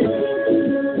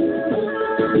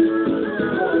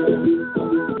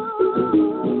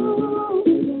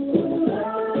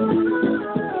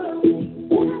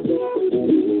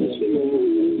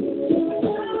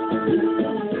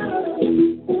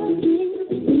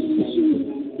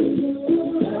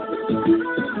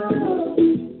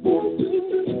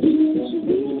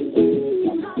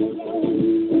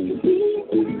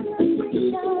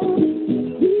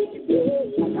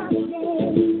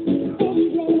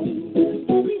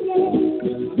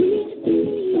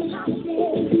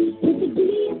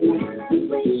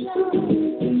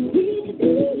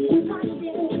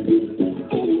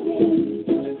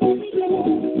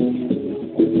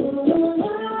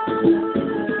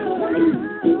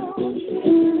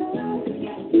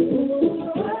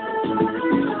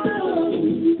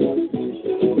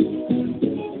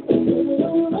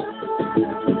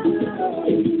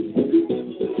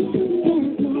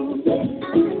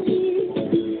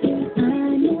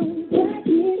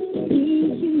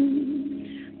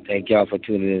 Thank y'all for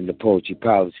tuning in to Poetry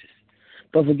Palaces.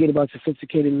 Don't forget about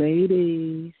sophisticated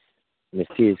ladies. Miss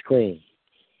T is Queen.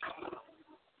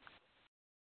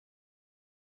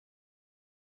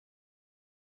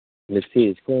 Miss T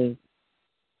is Queen.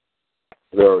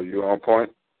 Yo, you on point?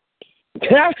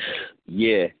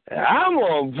 Yeah, I'm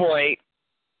on point.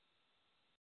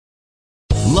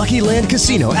 Lucky Land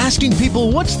Casino, asking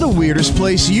people, what's the weirdest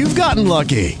place you've gotten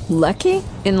lucky? Lucky?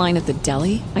 In line at the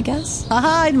deli, I guess?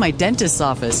 Aha, in my dentist's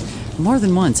office. More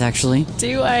than once, actually.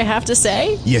 Do I have to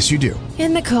say? Yes, you do.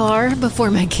 In the car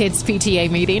before my kids' PTA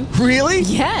meeting. Really?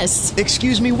 Yes.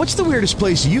 Excuse me, what's the weirdest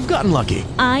place you've gotten lucky?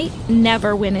 I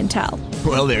never win and tell.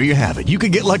 Well, there you have it. You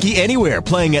can get lucky anywhere,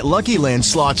 playing at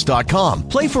LuckyLandSlots.com.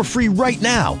 Play for free right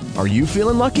now. Are you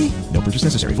feeling lucky? No purchase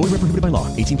necessary. Void where prohibited by law.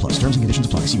 18+. Terms and conditions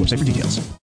apply. See website for details.